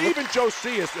 I mean, even Joe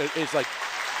C is like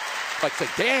say,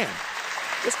 damn,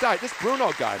 this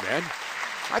Bruno guy, man.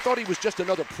 I thought he was just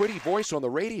another pretty voice on the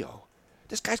radio.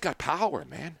 This guy's got power,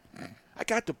 man. I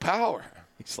got the power.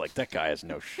 He's like, that guy has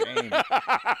no shame.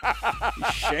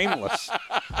 He's shameless.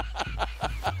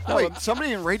 Wait,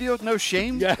 somebody in radio with no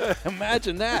shame? Yeah,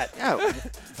 imagine that. Yeah.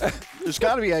 There's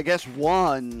got to be, I guess,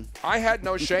 one. I had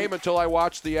no shame until I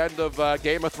watched the end of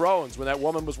Game of Thrones when that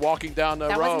woman was walking down the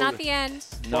road. That was not the end.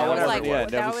 No,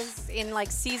 that was in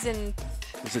like season.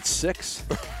 Was it 6?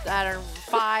 I don't know,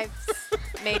 5,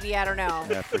 maybe, I don't know.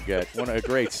 I forget. A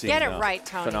great scene. Get it right,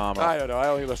 Tony. Phenomenal. I don't know. I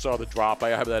only saw the drop. I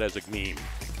have that as a meme.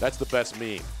 That's the best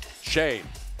meme. Shame.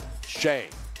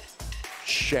 Shame.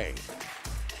 Shame.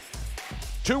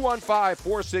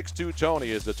 215-462-TONY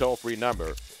is the toll-free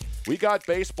number. We got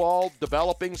baseball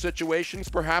developing situations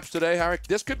perhaps today, Harry.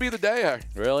 This could be the day, Harry.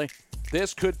 Really?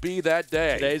 This could be that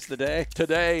day. Today's the day?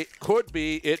 Today could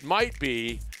be. It might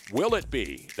be. Will it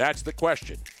be? That's the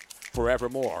question.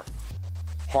 Forevermore.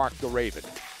 Hark the Raven.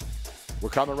 We're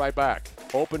coming right back.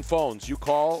 Open phones. You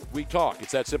call, we talk.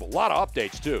 It's that simple. A lot of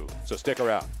updates, too, so stick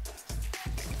around.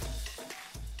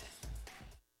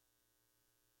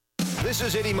 This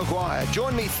is Eddie Maguire.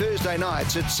 Join me Thursday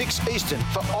nights at 6 Eastern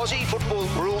for Aussie Football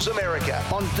Rules America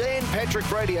on Dan Patrick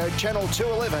Radio, Channel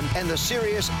 211 and the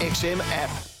Sirius XM app.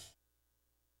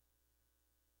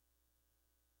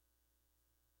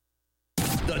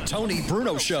 The Tony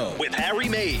Bruno Show with Harry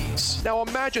Mays. Now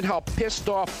imagine how pissed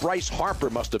off Bryce Harper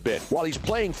must have been while he's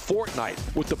playing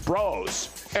Fortnite with the bros.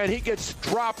 And he gets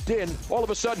dropped in. All of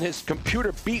a sudden, his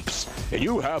computer beeps, and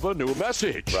you have a new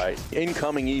message. Right.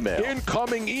 Incoming email.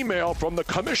 Incoming email from the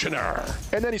commissioner.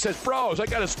 And then he says, bros, I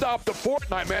got to stop the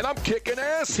Fortnite, man. I'm kicking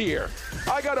ass here.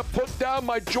 I got to put down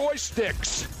my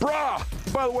joysticks. Brah.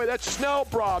 By the way, that's Snell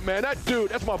Bra, man. That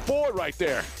dude, that's my boy right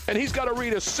there. And he's got to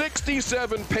read a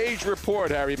 67-page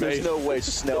report, Harry Mays. There's no way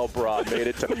Snell Bra made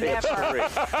it to page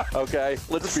 3. Okay?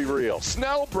 Let's be real.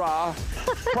 Snell Bra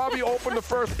probably opened the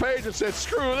first page and said,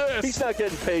 screw this. He's not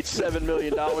getting paid $7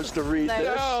 million to read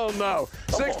this. Hell no.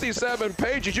 67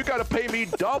 pages. You got to pay me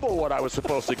double what I was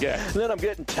supposed to get. And then I'm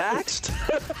getting taxed?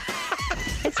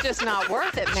 It's just not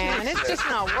worth it, man. It's just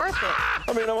not worth it.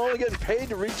 I mean, I'm only getting paid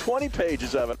to read 20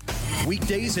 pages of it.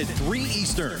 Weekdays at 3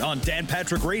 Eastern on Dan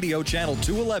Patrick Radio, Channel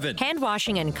 211. Hand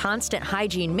washing and constant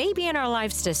hygiene may be in our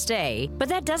lives to stay, but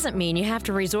that doesn't mean you have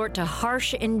to resort to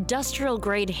harsh,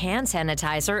 industrial-grade hand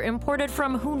sanitizer imported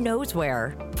from who knows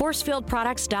where.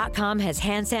 ForcefieldProducts.com has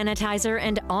hand sanitizer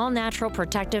and all-natural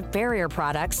protective barrier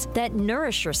products that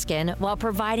nourish your skin while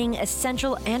providing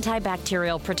essential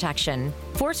antibacterial protection.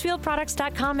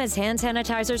 ForcefieldProducts.com has hand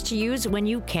sanitizers to use when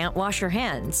you can't wash your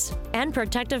hands, and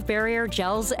protective barrier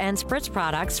gels and spritz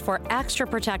products for extra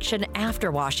protection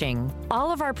after washing.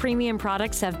 All of our premium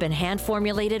products have been hand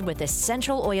formulated with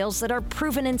essential oils that are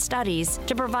proven in studies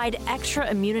to provide extra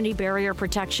immunity barrier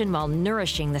protection while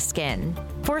nourishing the skin.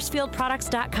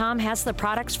 ForcefieldProducts.com has the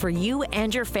products for you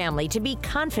and your family to be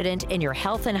confident in your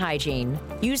health and hygiene.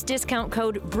 Use discount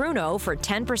code BRUNO for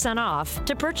 10% off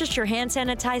to purchase your hand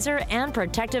sanitizer and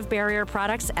protective barrier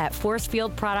products at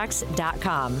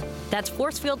ForcefieldProducts.com. That's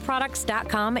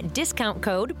ForcefieldProducts.com, discount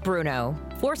code BRUNO.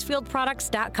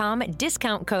 ForcefieldProducts.com,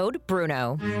 discount code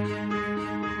BRUNO.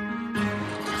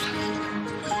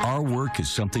 Our work is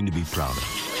something to be proud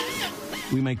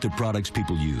of. We make the products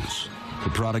people use, the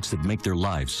products that make their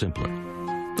lives simpler,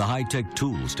 the high-tech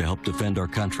tools to help defend our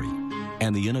country,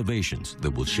 and the innovations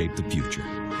that will shape the future.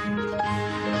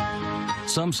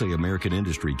 Some say American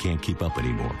industry can't keep up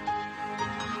anymore.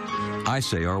 I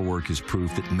say our work is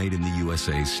proof that made in the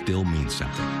USA still means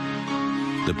something.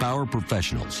 The power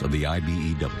professionals of the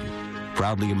IBEW.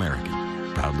 Proudly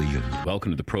American, proudly union.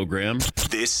 Welcome to the program.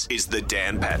 This is the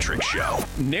Dan Patrick Show.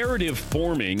 Narrative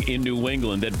forming in New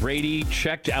England that Brady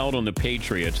checked out on the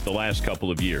Patriots the last couple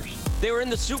of years. They were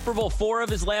in the Super Bowl 4 of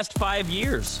his last 5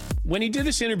 years. When he did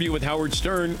this interview with Howard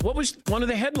Stern, what was one of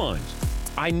the headlines?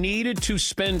 I needed to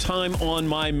spend time on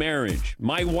my marriage.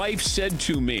 My wife said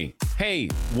to me, hey,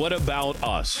 what about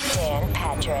us? Dan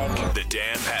Patrick. The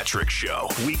Dan Patrick Show.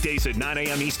 Weekdays at 9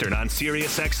 a.m. Eastern on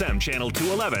Sirius XM Channel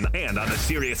 211 and on the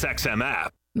Sirius XM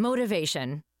app.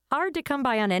 Motivation. Hard to come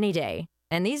by on any day.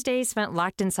 And these days spent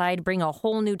locked inside bring a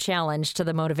whole new challenge to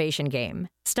the motivation game.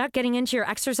 Stuck getting into your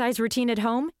exercise routine at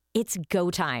home? It's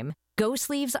go time. Go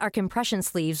Sleeves are compression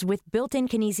sleeves with built-in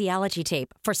kinesiology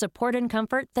tape for support and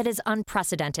comfort that is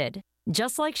unprecedented.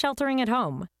 Just like sheltering at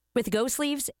home. With Go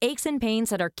Sleeves, aches and pains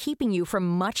that are keeping you from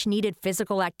much-needed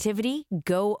physical activity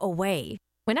go away.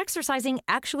 When exercising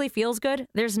actually feels good,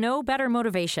 there's no better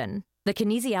motivation. The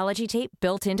kinesiology tape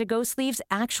built into Go Sleeves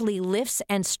actually lifts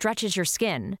and stretches your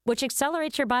skin, which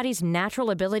accelerates your body's natural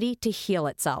ability to heal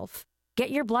itself. Get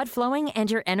your blood flowing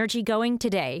and your energy going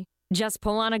today. Just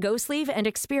pull on a Go Sleeve and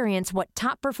experience what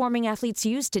top-performing athletes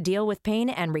use to deal with pain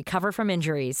and recover from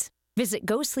injuries. Visit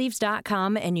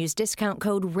GoSleeves.com and use discount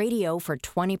code RADIO for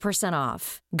 20%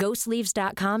 off.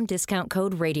 GoSleeves.com, discount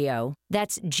code RADIO.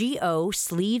 That's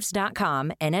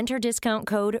GoSleeves.com and enter discount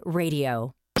code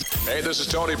RADIO. Hey, this is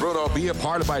Tony Bruno. Be a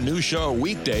part of my new show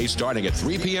weekdays starting at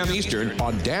 3 p.m. Eastern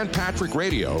on Dan Patrick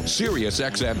Radio, Sirius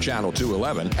XM Channel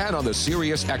 211, and on the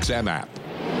Sirius XM app.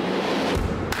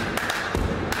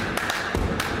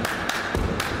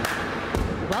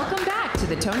 Welcome back to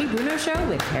the Tony Bruno Show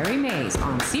with Harry Mays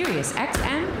on Sirius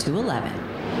XM 211.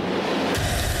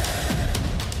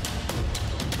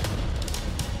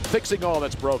 Fixing all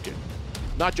that's broken,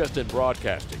 not just in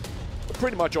broadcasting, but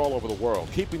pretty much all over the world.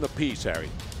 Keeping the peace, Harry.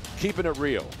 Keeping it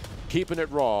real. Keeping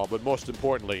it raw, but most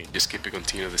importantly, just keep it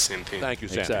continue the same thing. Thank you,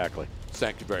 Sam. Exactly.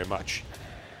 Thank you very much.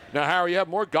 Now, Harry, you have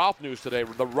more golf news today.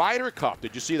 The Ryder Cup.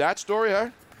 Did you see that story,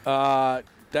 Harry?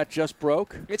 That just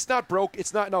broke? It's not broke.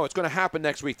 It's not. No, it's going to happen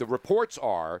next week. The reports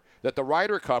are that the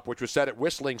Ryder Cup, which was set at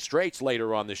Whistling Straits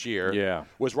later on this year,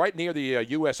 was right near the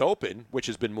U.S. Open, which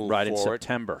has been moved forward. Right, in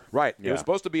September. Right. Yeah. It was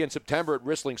supposed to be in September at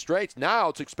Whistling Straits. Now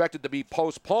it's expected to be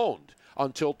postponed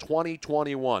until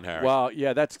 2021, Harry. Well,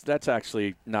 yeah, that's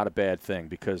actually not a bad thing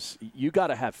because you got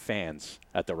to have fans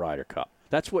at the Ryder Cup.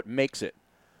 That's what makes it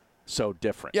so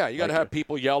different. Yeah, you got to have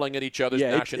people yelling at each other's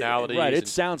nationalities. Right. It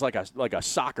sounds like a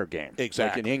soccer game.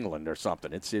 Exactly. Like in England or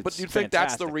something. It's but do you think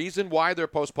that's the reason why they're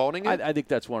postponing it? I think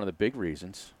that's one of the big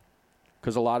reasons.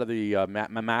 Because a lot of the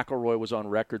McElroy was on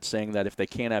record saying that if they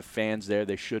can't have fans there,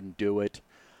 they shouldn't do it.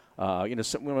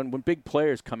 When big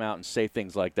players come out and say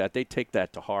things like that, they take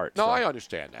that to heart. No, so I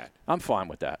understand that. I'm fine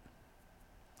with that.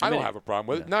 I don't have a problem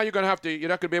with it. Now you're not going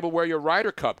to be able to wear your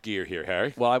Ryder Cup gear here,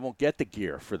 Harry. Well, I won't get the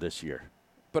gear for this year.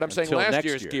 But I'm saying last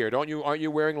year's gear. Aren't you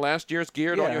wearing last year's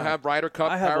gear? Yeah, don't you have Ryder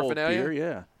Cup paraphernalia? I have old gear,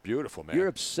 yeah. Beautiful, man. You're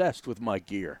obsessed with my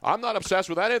gear. I'm not obsessed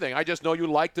with anything. I just know you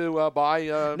like to buy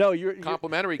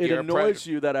complimentary gear. It annoys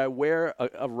you that I wear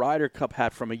a Ryder Cup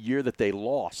hat from a year that they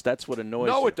lost. That's what annoys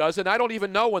you. No, it doesn't. I don't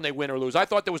even know when they win or lose. I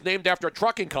thought that was named after a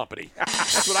trucking company.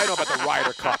 That's what I know about the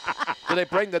Ryder Cup. Did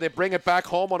they bring it back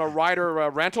home on a Ryder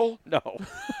rental? No.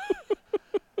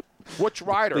 Which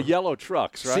Ryder? The yellow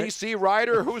trucks, right? CC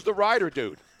Ryder? Who's the Ryder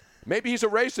dude? Maybe he's a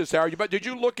racist, Harry. But did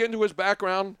you look into his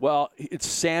background? Well, it's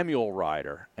Samuel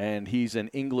Ryder, and he's an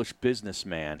English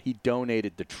businessman. He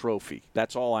donated the trophy.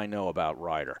 That's all I know about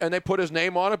Ryder. And they put his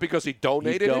name on it because he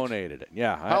donated it? He donated it,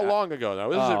 yeah. How long ago, though?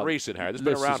 This isn't recent, Harry. This has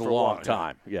been around for a long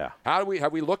time. Yeah. Have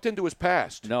we looked into his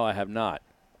past? No, I have not.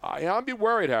 I'd be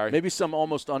worried, Harry. Maybe some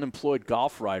almost unemployed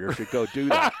golf writer should go do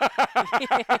that.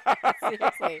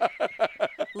 Seriously.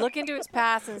 Look into his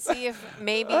past and see if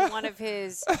maybe one of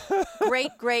his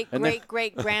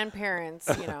great-great-great-great-grandparents,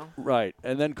 Right,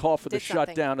 and then call for the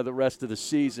something. shutdown of the rest of the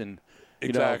season.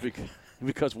 Exactly.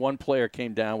 Because one player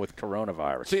came down with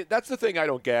coronavirus. See, that's the thing I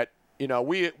don't get.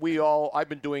 I've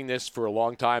been doing this for a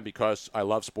long time because I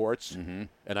love sports, and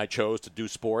I chose to do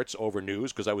sports over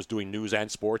news because I was doing news and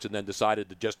sports and then decided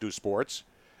to just do sports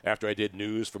after I did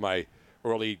news for my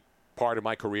early part of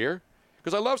my career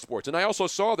because I love sports. And I also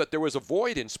saw that there was a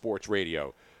void in sports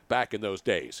radio back in those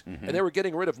days, and they were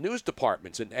getting rid of news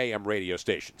departments in AM radio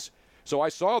stations. So I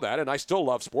saw that, and I still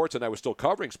love sports, and I was still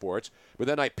covering sports, but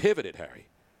then I pivoted, Harry,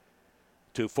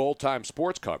 to full-time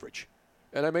sports coverage.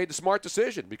 And I made the smart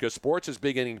decision because sports is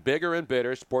getting bigger and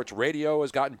bigger. Sports radio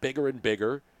has gotten bigger and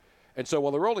bigger. And so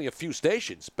while there were only a few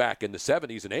stations back in the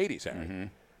 70s and 80s, Harry,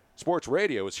 sports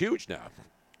radio is huge now.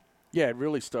 Yeah, it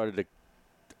really started to,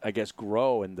 I guess,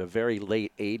 grow in the very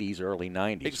late 80s, early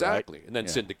 90s. Exactly. Right? And then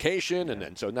syndication. And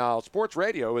then so now sports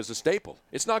radio is a staple.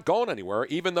 It's not going anywhere,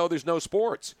 even though there's no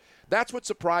sports. That's what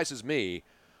surprises me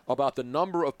about the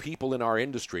number of people in our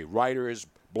industry, writers,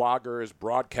 bloggers,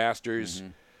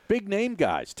 broadcasters. Big name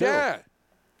guys, too. Yeah.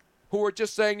 Who are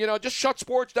just saying, just shut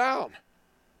sports down.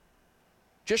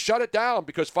 Just shut it down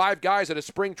because 5 guys at a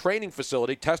spring training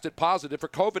facility tested positive for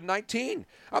COVID-19.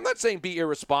 I'm not saying be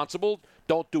irresponsible,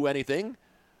 don't do anything,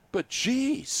 but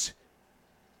geez.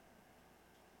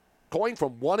 Going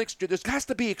from one extreme, there has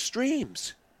to be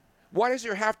extremes. Why does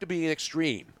there have to be an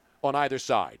extreme on either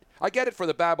side? I get it for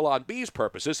the Babylon Bees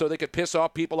purposes so they could piss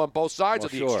off people on both sides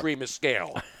of the extremist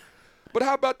scale. But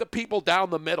how about the people down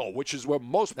the middle, which is where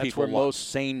most people That's where most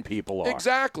sane people are.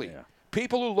 Exactly. Yeah.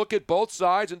 People who look at both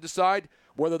sides and decide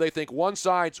whether they think one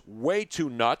side's way too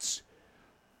nuts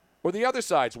or the other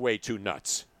side's way too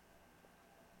nuts.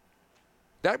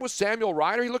 That was Samuel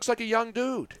Ryder. He looks like a young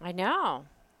dude. I know.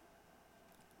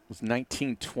 It was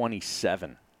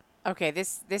 1927. Okay,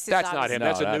 this is that's not him.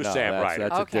 That's a new Sam Ryder.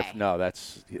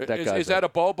 Is that a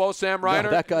Bobo Sam Ryder?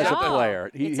 No, that guy's a player.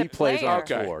 He plays on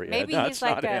okay. tour. Yeah, Maybe he's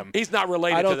like not him. He's not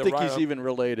related I to don't the think Ryder. he's even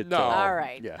related no. to All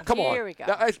right. Yeah. Come on. Here we go.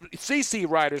 CC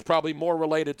Ryder's probably more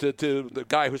related to the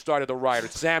guy who started the Ryder,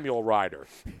 Samuel Ryder.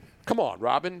 Come on,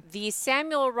 Robin. The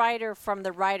Samuel Ryder from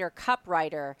the Ryder Cup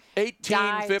Ryder.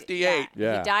 1858. He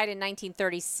died in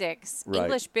 1936. Right.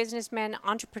 English businessman,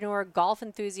 entrepreneur, golf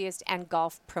enthusiast, and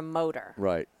golf promoter.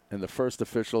 Right. And the first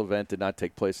official event did not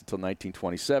take place until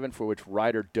 1927, for which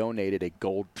Ryder donated a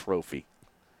gold trophy.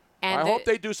 And I hope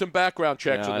they do some background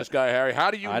checks on this guy, Harry.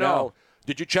 How do you know?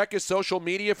 Did you check his social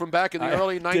media from back in the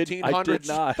early 1900s? I did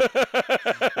not.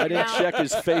 I didn't check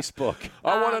his Facebook.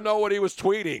 I want to know what he was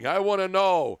tweeting. I want to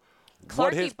know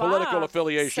what his political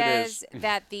affiliation says is.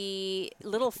 That the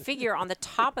little figure on the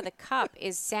top of the cup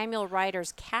is Samuel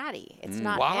Ryder's caddy. It's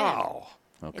not him.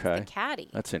 Okay. It's the caddy.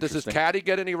 That's interesting. Does his caddy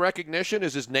get any recognition?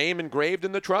 Is his name engraved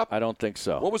in the truck? I don't think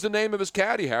so. What was the name of his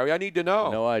caddy, Harry? I need to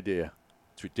know. No idea.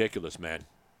 It's ridiculous, man.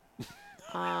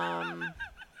 How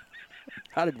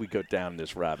did we go down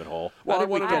this rabbit hole? Well, I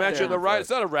wanted to mention the Ryder. It's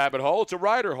not a rabbit hole. It's a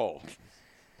Ryder hole.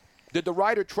 Did the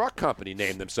Ryder Truck Company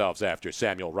name themselves after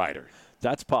Samuel Ryder?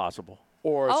 That's possible.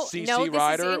 Or CC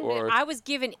Ryder? Or I was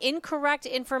given incorrect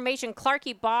information.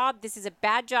 Clarky Bob, this is a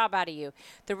bad job out of you.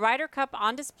 The Ryder Cup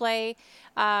on display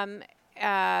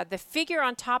The figure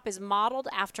on top is modeled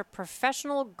after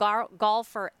professional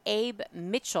golfer Abe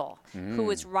Mitchell, who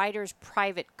was Ryder's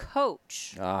private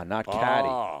coach. Not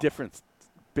caddy.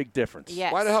 Big difference.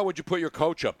 Yes. Why the hell would you put your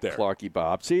coach up there? Clarky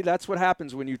Bob. See, that's what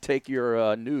happens when you take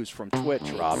your news from Twitch,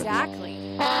 Rob.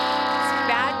 Exactly.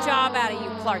 Bad job out of you,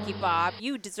 Clarky Bob.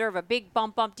 You deserve a big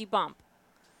bumpty bump.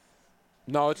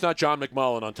 No, it's not John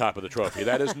McMullen on top of the trophy.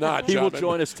 That is not He John will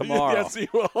join us tomorrow. Yes, he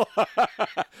will.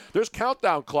 There's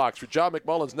countdown clocks for John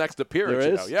McMullen's next appearance. There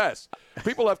you is? know. Yes.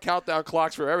 People have countdown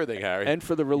clocks for everything, Harry. And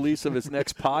for the release of his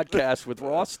next podcast with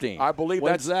Rothstein. I believe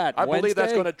When's that? I believe that's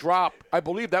Wednesday? going to drop. I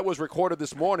believe that was recorded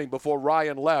this morning before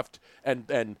Ryan left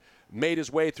and made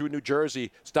his way through New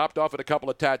Jersey, stopped off at a couple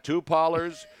of tattoo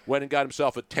parlors, went and got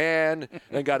himself a tan,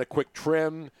 and got a quick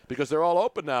trim, because they're all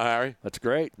open now, Harry. That's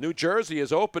great. New Jersey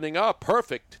is opening up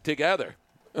perfect together.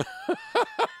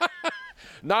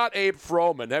 Not Abe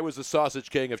Froman. That was the Sausage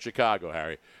King of Chicago,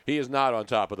 Harry. He is not on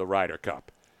top of the Ryder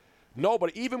Cup.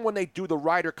 Nobody, even when they do the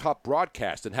Ryder Cup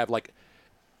broadcast and have like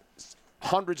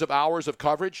hundreds of hours of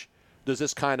coverage, does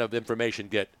this kind of information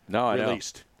get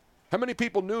released? How many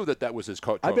people knew that was his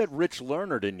coach? I bet Rich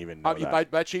Lerner didn't even know that. I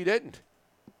bet she didn't.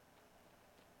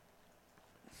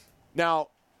 Now,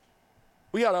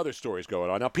 we got other stories going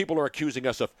on. Now, people are accusing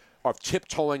us of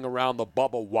tiptoeing around the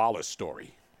Bubba Wallace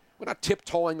story. We're not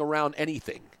tiptoeing around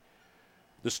anything.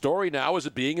 The story now is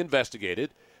being investigated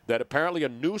that apparently a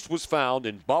noose was found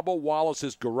in Bubba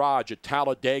Wallace's garage at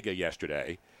Talladega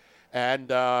yesterday. And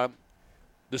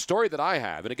the story that I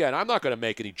have, and again, I'm not going to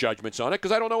make any judgments on it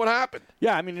because I don't know what happened.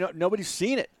 Yeah, I mean, nobody's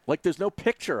seen it. Like, there's no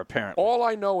picture, apparently. All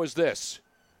I know is this.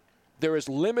 There is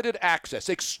limited access,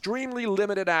 extremely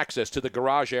limited access to the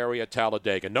garage area at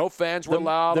Talladega. No fans were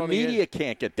allowed. The media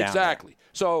can't get down Exactly.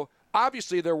 So,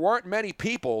 obviously, there weren't many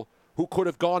people who could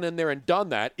have gone in there and done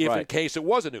that if in case it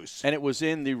was a noose. And it was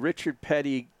in the Richard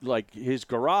Petty, like, his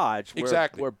garage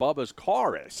where Bubba's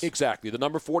car is. Exactly, the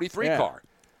number 43 car.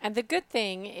 And the good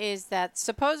thing is that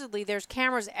supposedly there's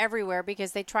cameras everywhere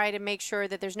because they try to make sure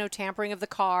that there's no tampering of the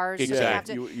cars.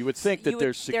 Exactly. So you would think that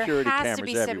there's security cameras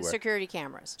everywhere. There has to be security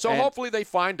cameras. So hopefully they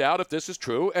find out if this is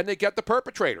true and they get the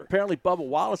perpetrator. Apparently Bubba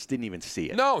Wallace didn't even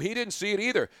see it. No, he didn't see it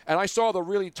either. And I saw the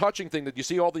really touching thing that you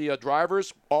see all the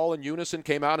drivers all in unison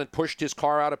came out and pushed his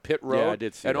car out of pit road I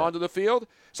did see and that. onto the field.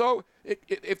 So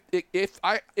if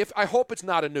I hope it's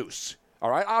not a noose.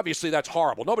 All right, obviously that's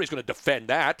horrible. Nobody's going to defend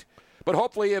that. But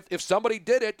hopefully, if somebody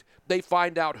did it, they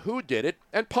find out who did it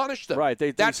and punish them. Right.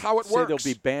 That's how it say works.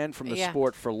 They'll be banned from the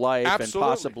sport for life and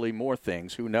possibly more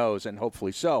things. Who knows? And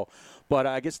hopefully so. But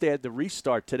I guess they had the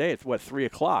restart today at, 3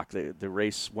 o'clock. The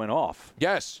race went off.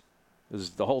 Yes.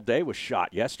 The whole day was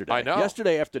shot yesterday. I know.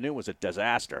 Yesterday afternoon was a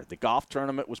disaster. The golf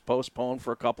tournament was postponed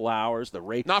for a couple hours. The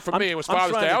race. Not for me. It was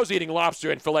Father's Day. I was eating lobster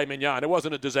and filet mignon. It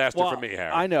wasn't a disaster for me,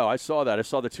 Harry. I know. I saw that. I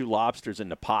saw the 2 lobsters in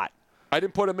the pot. I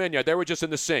didn't put them in yet. They were just in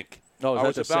the sink. Oh, I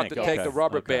was about to take the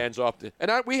rubber bands off.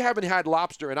 We haven't had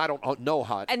lobster, and I don't know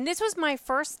how. And this was my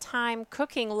first time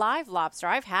cooking live lobster.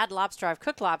 I've had lobster. I've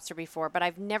cooked lobster before, but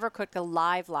I've never cooked a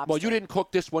live lobster. Well, you didn't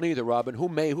cook this one either, Robin.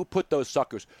 Who put those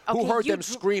suckers? Who heard them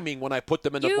screaming when I put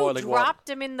them in the boiling water? You dropped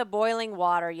them in the boiling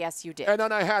water. Yes, you did. And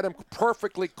then I had them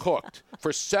perfectly cooked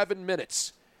for 7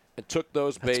 minutes and took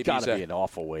those babies out. That's got to be an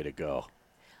awful way to go.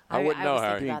 I wouldn't know,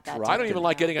 Harry. I don't even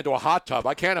like getting into a hot tub.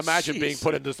 I can't imagine being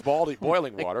put in this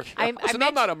boiling water. I'm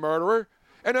not a murderer.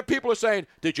 And then people are saying,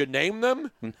 did you name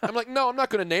them? I'm like, no, I'm not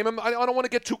going to name them. I don't want to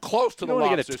get too close to the lobsters. You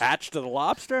don't want to get attached to the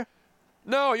lobster?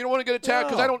 No, you don't want to get attached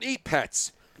because I don't eat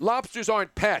pets. Lobsters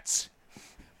aren't pets.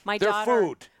 They're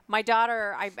food. My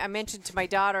daughter, I mentioned to my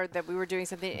daughter that we were doing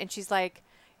something, and she's like,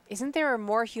 isn't there a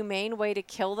more humane way to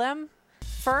kill them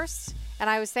first? And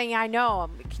I was saying, I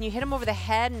know. Can you hit them over the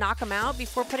head and knock them out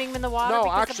before putting them in the water?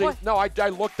 No, actually, I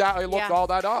looked all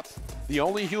that up. The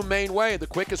only humane way, the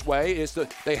quickest way, is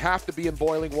that they have to be in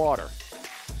boiling water.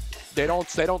 They don't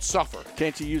suffer.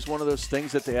 Can't you use one of those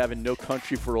things that they have in No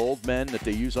Country for Old Men that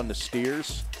they use on the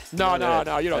steers? No,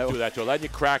 you don't do that to it. Then you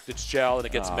crack its shell and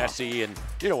it gets messy, and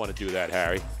you don't want to do that,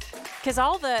 Harry. Because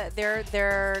all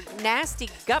their nasty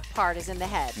gut part is in the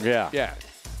head. Yeah.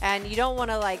 And you don't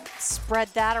want to, spread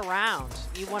that around.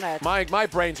 You want to... My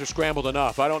brains are scrambled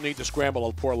enough. I don't need to scramble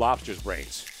a poor lobster's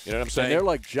brains. You know what I'm saying? And they're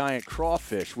like giant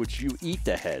crawfish, which you eat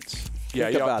the heads.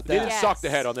 Yeah, Think about they that. didn't suck the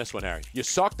head on this one, Harry. You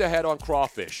suck the head on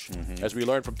crawfish, as we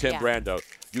learned from Tim Brando.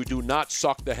 You do not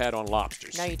suck the head on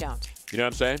lobsters. No, you don't. You know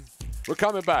what I'm saying? We're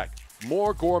coming back.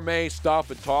 More gourmet stuff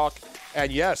and talk.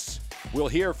 And yes, we'll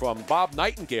hear from Bob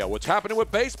Nightingale. What's happening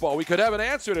with baseball? We could have an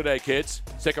answer today, kids.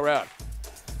 Stick around.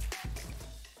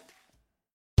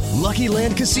 Lucky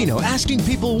Land Casino, asking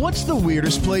people, what's the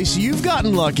weirdest place you've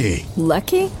gotten lucky?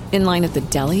 Lucky? In line at the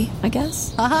deli, I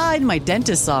guess? Aha, in my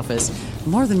dentist's office.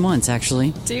 More than once,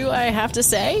 actually. Do I have to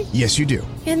say? Yes, you do.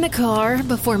 In the car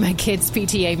before my kids'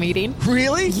 PTA meeting.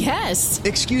 Really? Yes.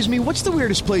 Excuse me, what's the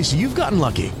weirdest place you've gotten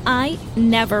lucky? I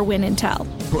never win and tell.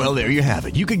 Well, there you have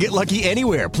it. You can get lucky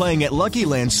anywhere, playing at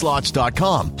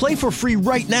LuckyLandSlots.com. Play for free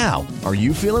right now. Are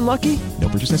you feeling lucky? No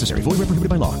purchase necessary. Void where prohibited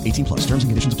by law. 18 plus. Terms and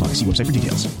conditions apply. See website for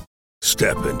details.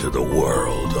 Step into the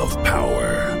world of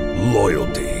power,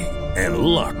 loyalty, and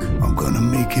luck. I'm going to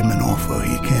make him an offer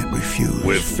he can't refuse.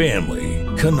 With family,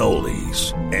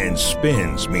 cannolis, and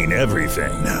spins mean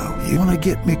everything. Now, you want to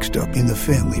get mixed up in the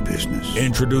family business.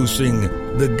 Introducing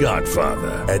The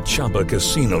Godfather at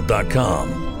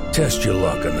ChumbaCasino.com. Test your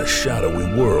luck in the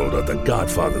shadowy world of The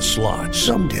Godfather slot.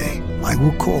 Someday, I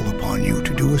will call upon you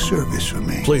to do a service for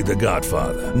me. Play The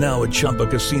Godfather, now at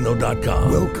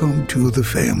ChumbaCasino.com. Welcome to the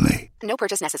family. No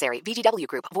purchase necessary. VGW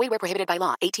Group. Void where prohibited by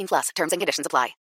law. 18 plus. Terms and conditions apply.